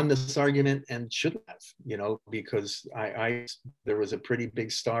won this argument and shouldn't have, you know, because there was a pretty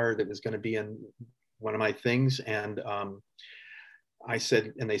big star that was going to be in one of my things, and I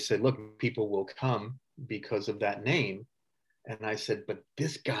said, and they said, look, people will come because of that name, and I said, but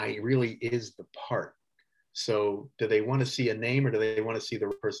this guy really is the part. So do they want to see a name, or do they want to see the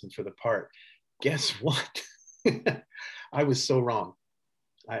person for the part? Guess what? I was so wrong.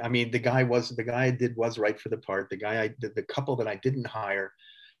 I mean, the guy I did was right for the part. The couple that I didn't hire,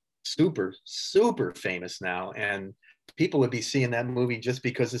 super, super famous now. And people would be seeing that movie just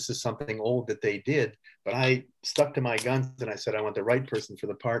because this is something old that they did. But I stuck to my guns and I said, I want the right person for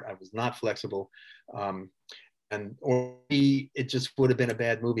the part. I was not flexible. It just would have been a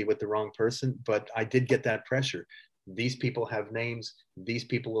bad movie with the wrong person. But I did get that pressure. These people have names. These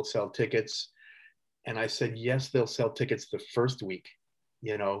people will sell tickets. And I said, yes, they'll sell tickets the first week,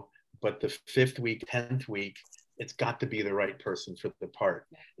 you know, but the 5th week, 10th week, it's got to be the right person for the part.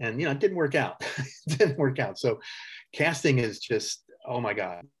 And, you know, it didn't work out. It didn't work out. So casting is just, oh my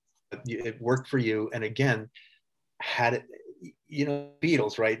God, it worked for you. And again, had it, you know,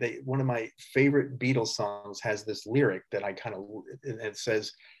 Beatles, right? One of my favorite Beatles songs has this lyric that I kind of, it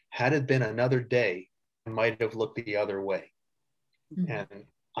says, had it been another day, I might have looked the other way. Mm-hmm. And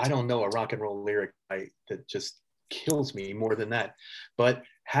I don't know a rock and roll lyric that just kills me more than that. But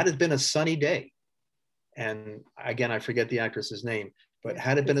had it been a sunny day, and again, I forget the actress's name, but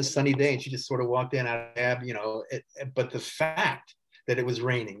had it been a sunny day and she just sort of walked in out of cab, you know, but the fact that it was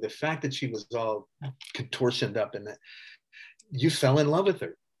raining, the fact that she was all contortioned up and that you fell in love with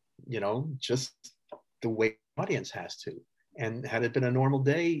her, you know, just the way the audience has to. And had it been a normal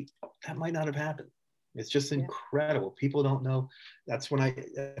day, that might not have happened. It's just incredible. People don't know. That's when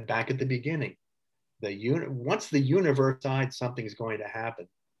back at the beginning, once the universe decides something's going to happen,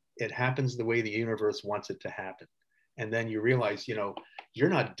 it happens the way the universe wants it to happen. And then you realize, you know, you're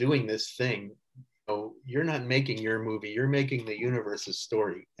not doing this thing. You know, you're not making your movie. You're making the universe's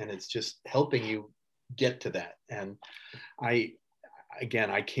story. And it's just helping you get to that. And I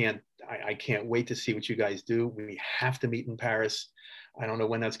can't wait to see what you guys do. We have to meet in Paris. I don't know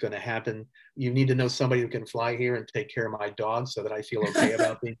when that's going to happen. You need to know somebody who can fly here and take care of my dog so that I feel okay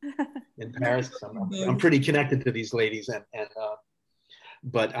about being in Paris. I'm pretty connected to these ladies.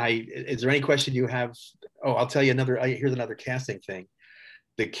 But is there any question you have? Oh, I'll tell you here's another casting thing.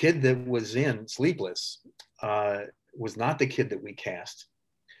 The kid that was in Sleepless was not the kid that we cast.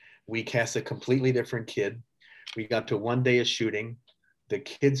 We cast a completely different kid. We got to one day of shooting. The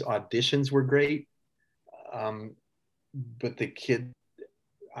kid's auditions were great. But the kid,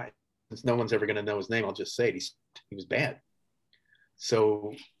 since no one's ever going to know his name, I'll just say it. He was bad.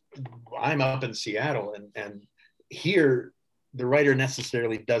 So I'm up in Seattle, and here the writer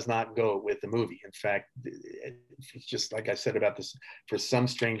necessarily does not go with the movie. In fact, it's just like I said about this, for some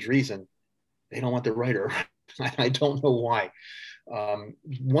strange reason, they don't want the writer. I don't know why.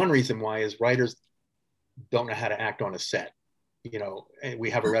 One reason why is writers don't know how to act on a set. You know, and we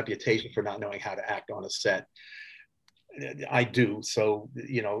have a reputation for not knowing how to act on a set. I do. So,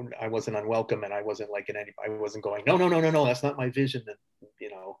 you know, I wasn't unwelcome, and I wasn't I wasn't going, no, that's not my vision. And, you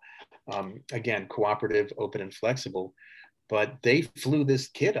know, again, cooperative, open, and flexible. But they flew this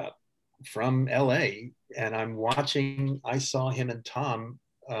kid up from LA, and I saw him and Tom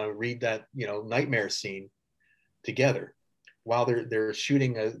read that, you know, nightmare scene together while they're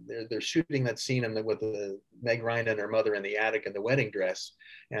shooting that scene with the Meg Ryan and her mother in the attic in the wedding dress,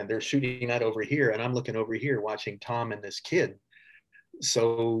 and they're shooting that over here, and I'm looking over here watching Tom and this kid.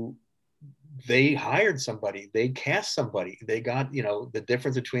 So they hired somebody, they cast somebody, they got, you know, the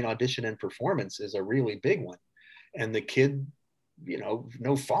difference between audition and performance is a really big one. And the kid, you know,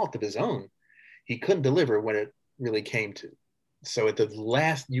 no fault of his own, he couldn't deliver when it really came to. So at the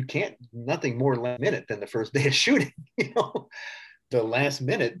last, nothing more last minute than the first day of shooting, you know, the last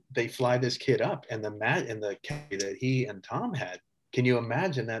minute they fly this kid up, and the chemistry that he and Tom had. Can you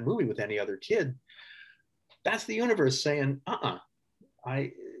imagine that movie with any other kid? That's the universe saying, and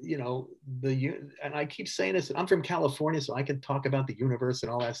I keep saying this, I'm from California, so I can talk about the universe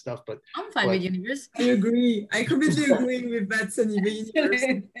and all that stuff, but I'm fine with universe. I agree. I completely agree with that, Sunny, the universe.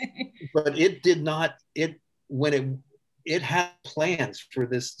 But it did not, it had plans for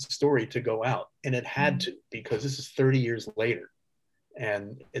this story to go out, and it had to, because this is 30 years later,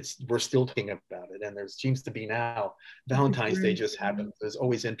 and we're still talking about it. And there seems to be now, Valentine's Day just happened. There's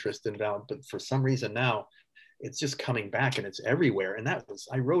always interest in Valentine's, but for some reason now it's just coming back, and it's everywhere. And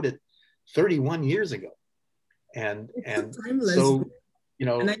I wrote it 31 years ago. And so, you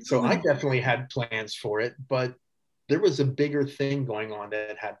know, so I definitely had plans for it, but there was a bigger thing going on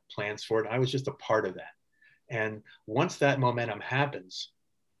that had plans for it. I was just a part of that. And once that momentum happens,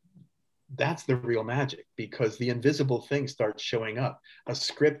 that's the real magic, because the invisible thing starts showing up. A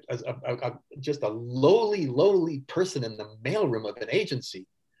script, just a lowly person in the mailroom of an agency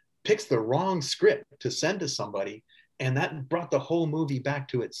picks the wrong script to send to somebody, and that brought the whole movie back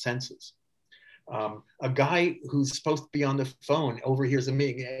to its senses. A guy who's supposed to be on the phone overhears a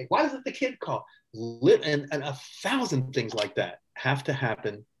meeting. Hey, why doesn't the kid call? And 1,000 things like that have to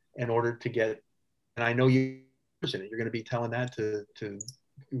happen in order to get. And I know you're going to be telling that to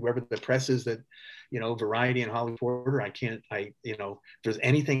whoever the press is, that, Variety and Hollywood Reporter. If there's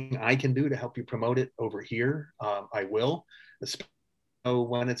anything I can do to help you promote it over here, I will. Especially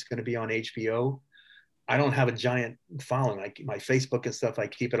when it's going to be on HBO. I don't have a giant following. My Facebook and stuff, I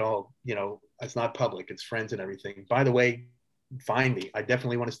keep it all, it's not public, it's friends and everything. By the way, find me. I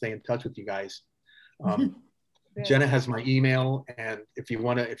definitely want to stay in touch with you guys. Jenna has my email, and if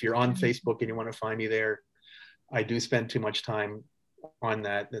you're on Facebook and you want to find me there, I do spend too much time on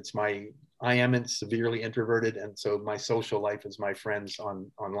that. I am severely introverted, and so my social life is my friends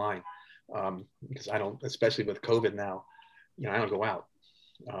online, because I don't, especially with COVID now, I don't go out.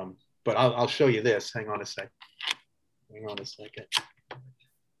 But I'll show you this. Hang on a second. I'm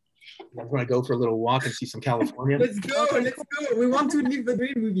going to go for a little walk and see some California. Let's go. We want to live the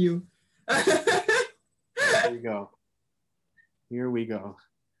dream with you. There you go. Here we go.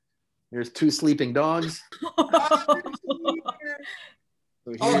 There's 2 sleeping dogs.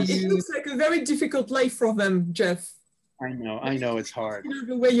 It looks like a very difficult life for them, Jeff. I know it's hard.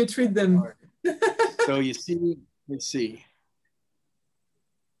 The way you treat them. So you see, let's see.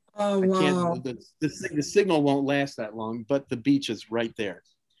 Oh, wow. The signal won't last that long, but the beach is right there.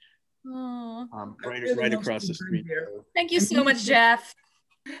 Right across the street. Thank you so much, Jeff.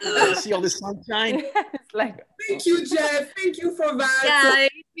 See all this sunshine? Thank you, Jeff. Thank you for that. Yeah,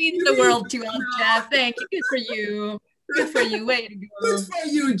 it means the world to us, Jeff. Thank you. Good for you. Good for you. Way to go. Good for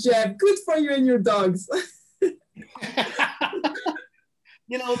you, Jeff. Good for you and your dogs.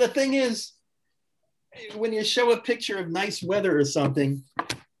 The thing is, when you show a picture of nice weather or something,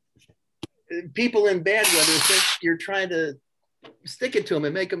 people in bad weather think you're trying to stick it to them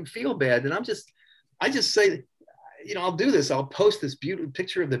and make them feel bad. And I just say, I'll do this. I'll post this beautiful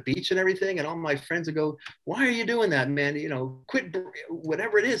picture of the beach and everything. And all my friends will go, why are you doing that, man? Quit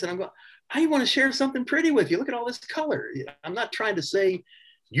whatever it is. And I'm going, I want to share something pretty with you. Look at all this color. I'm not trying to say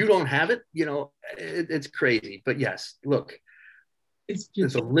you don't have it. It's crazy. But yes, look,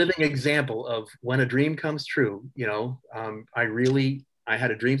 it's a living example of when a dream comes true. I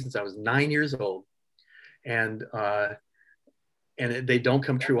had a dream since I was 9 years old, and they don't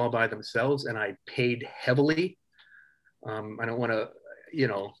come true all by themselves. And I paid heavily. I don't want to,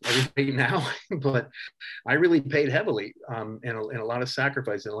 everybody now, but I really paid heavily, and a lot of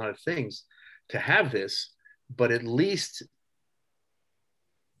sacrifice and a lot of things to have this. But at least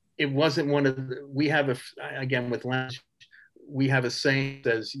it wasn't one of the, we have again with lunch, we have a saying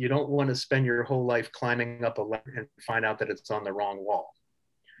that says, you don't want to spend your whole life climbing up a ladder and find out that it's on the wrong wall.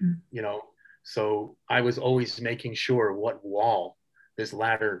 So I was always making sure what wall this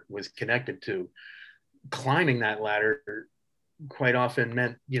ladder was connected to. Climbing that ladder quite often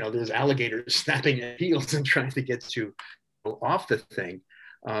meant, there's alligators snapping at heels and trying to get you off the thing.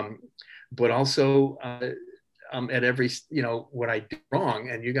 But also at every, what I did wrong,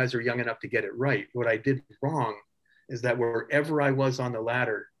 and you guys are young enough to get it right, what I did wrong is that wherever I was on the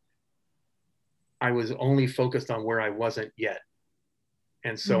ladder, I was only focused on where I wasn't yet.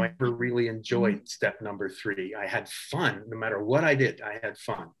 And so I never really enjoyed step number 3. I had fun. No matter what I did, I had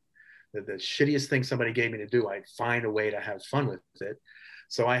fun. The shittiest thing somebody gave me to do, I'd find a way to have fun with it.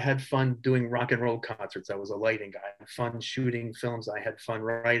 So I had fun doing rock and roll concerts. I was a lighting guy. I had fun shooting films. I had fun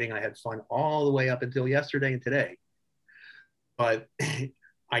writing. I had fun all the way up until yesterday and today. But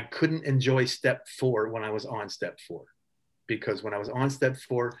I couldn't enjoy step 4 when I was on step 4. Because when I was on step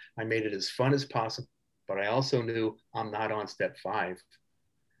 4, I made it as fun as possible. But I also knew I'm not on step 5.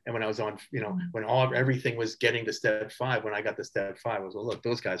 And when I was on, when everything was getting to step 5, when I got to step 5, I was, well, look,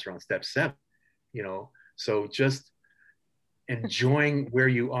 those guys are on step 7, So just enjoying where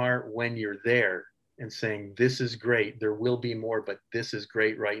you are when you're there and saying, this is great. There will be more, but this is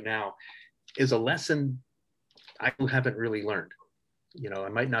great right now, is a lesson I haven't really learned. I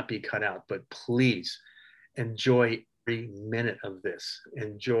might not be cut out, but please enjoy every minute of this.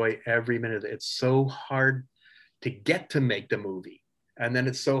 Enjoy every minute. It's so hard to get to make the movie. And then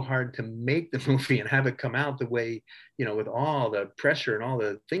it's so hard to make the movie and have it come out the way, with all the pressure and all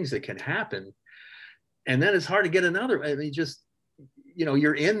the things that can happen. And then it's hard to get another. I mean, just, you know,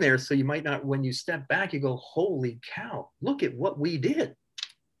 you're in there, so you might not, when you step back, you go, holy cow, look at what we did.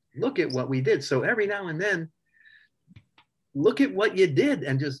 Look at what we did. So every now and then, look at what you did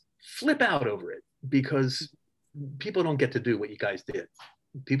and just flip out over it, because people don't get to do what you guys did.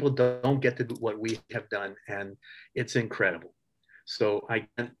 People don't get to do what we have done, and it's incredible. So I,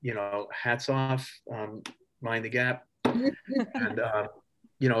 you know, hats off, Mind the Gap. And,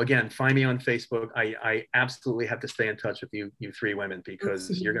 you know, again, find me on Facebook. I absolutely have to stay in touch with you three women, because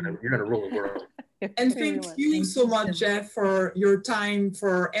you're gonna rule the world. And thank you so much, Jeff, for your time,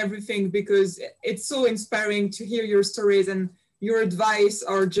 for everything, because it's so inspiring to hear your stories, and your advice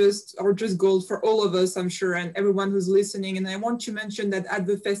are just gold for all of us, I'm sure, and everyone who's listening. And I want to mention that at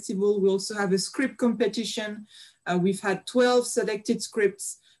the festival, we also have a script competition. We've had 12 selected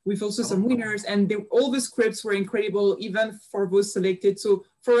scripts. We've also some winners, and all the scripts were incredible, even for those selected. So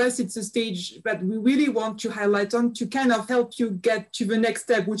for us, it's a stage that we really want to highlight on to kind of help you get to the next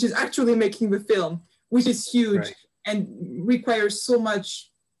step, which is actually making the film, which is huge, right, and requires so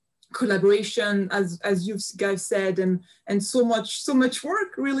much collaboration, as you guys said, and so much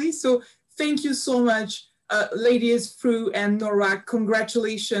work, really. So thank you so much, ladies, Fru and Nora.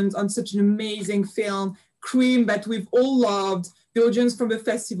 Congratulations on such an amazing film, Cream, that we've all loved. The audience from the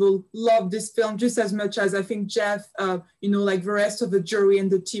festival loved this film just as much as I think Jeff, you know, like the rest of the jury and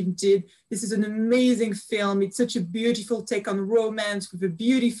the team did. This is an amazing film. It's such a beautiful take on romance with a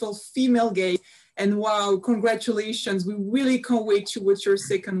beautiful female gaze. And wow, congratulations. We really can't wait to watch your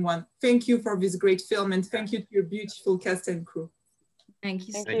second one. Thank you for this great film, and thank you to your beautiful cast and crew. Thank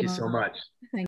you so much.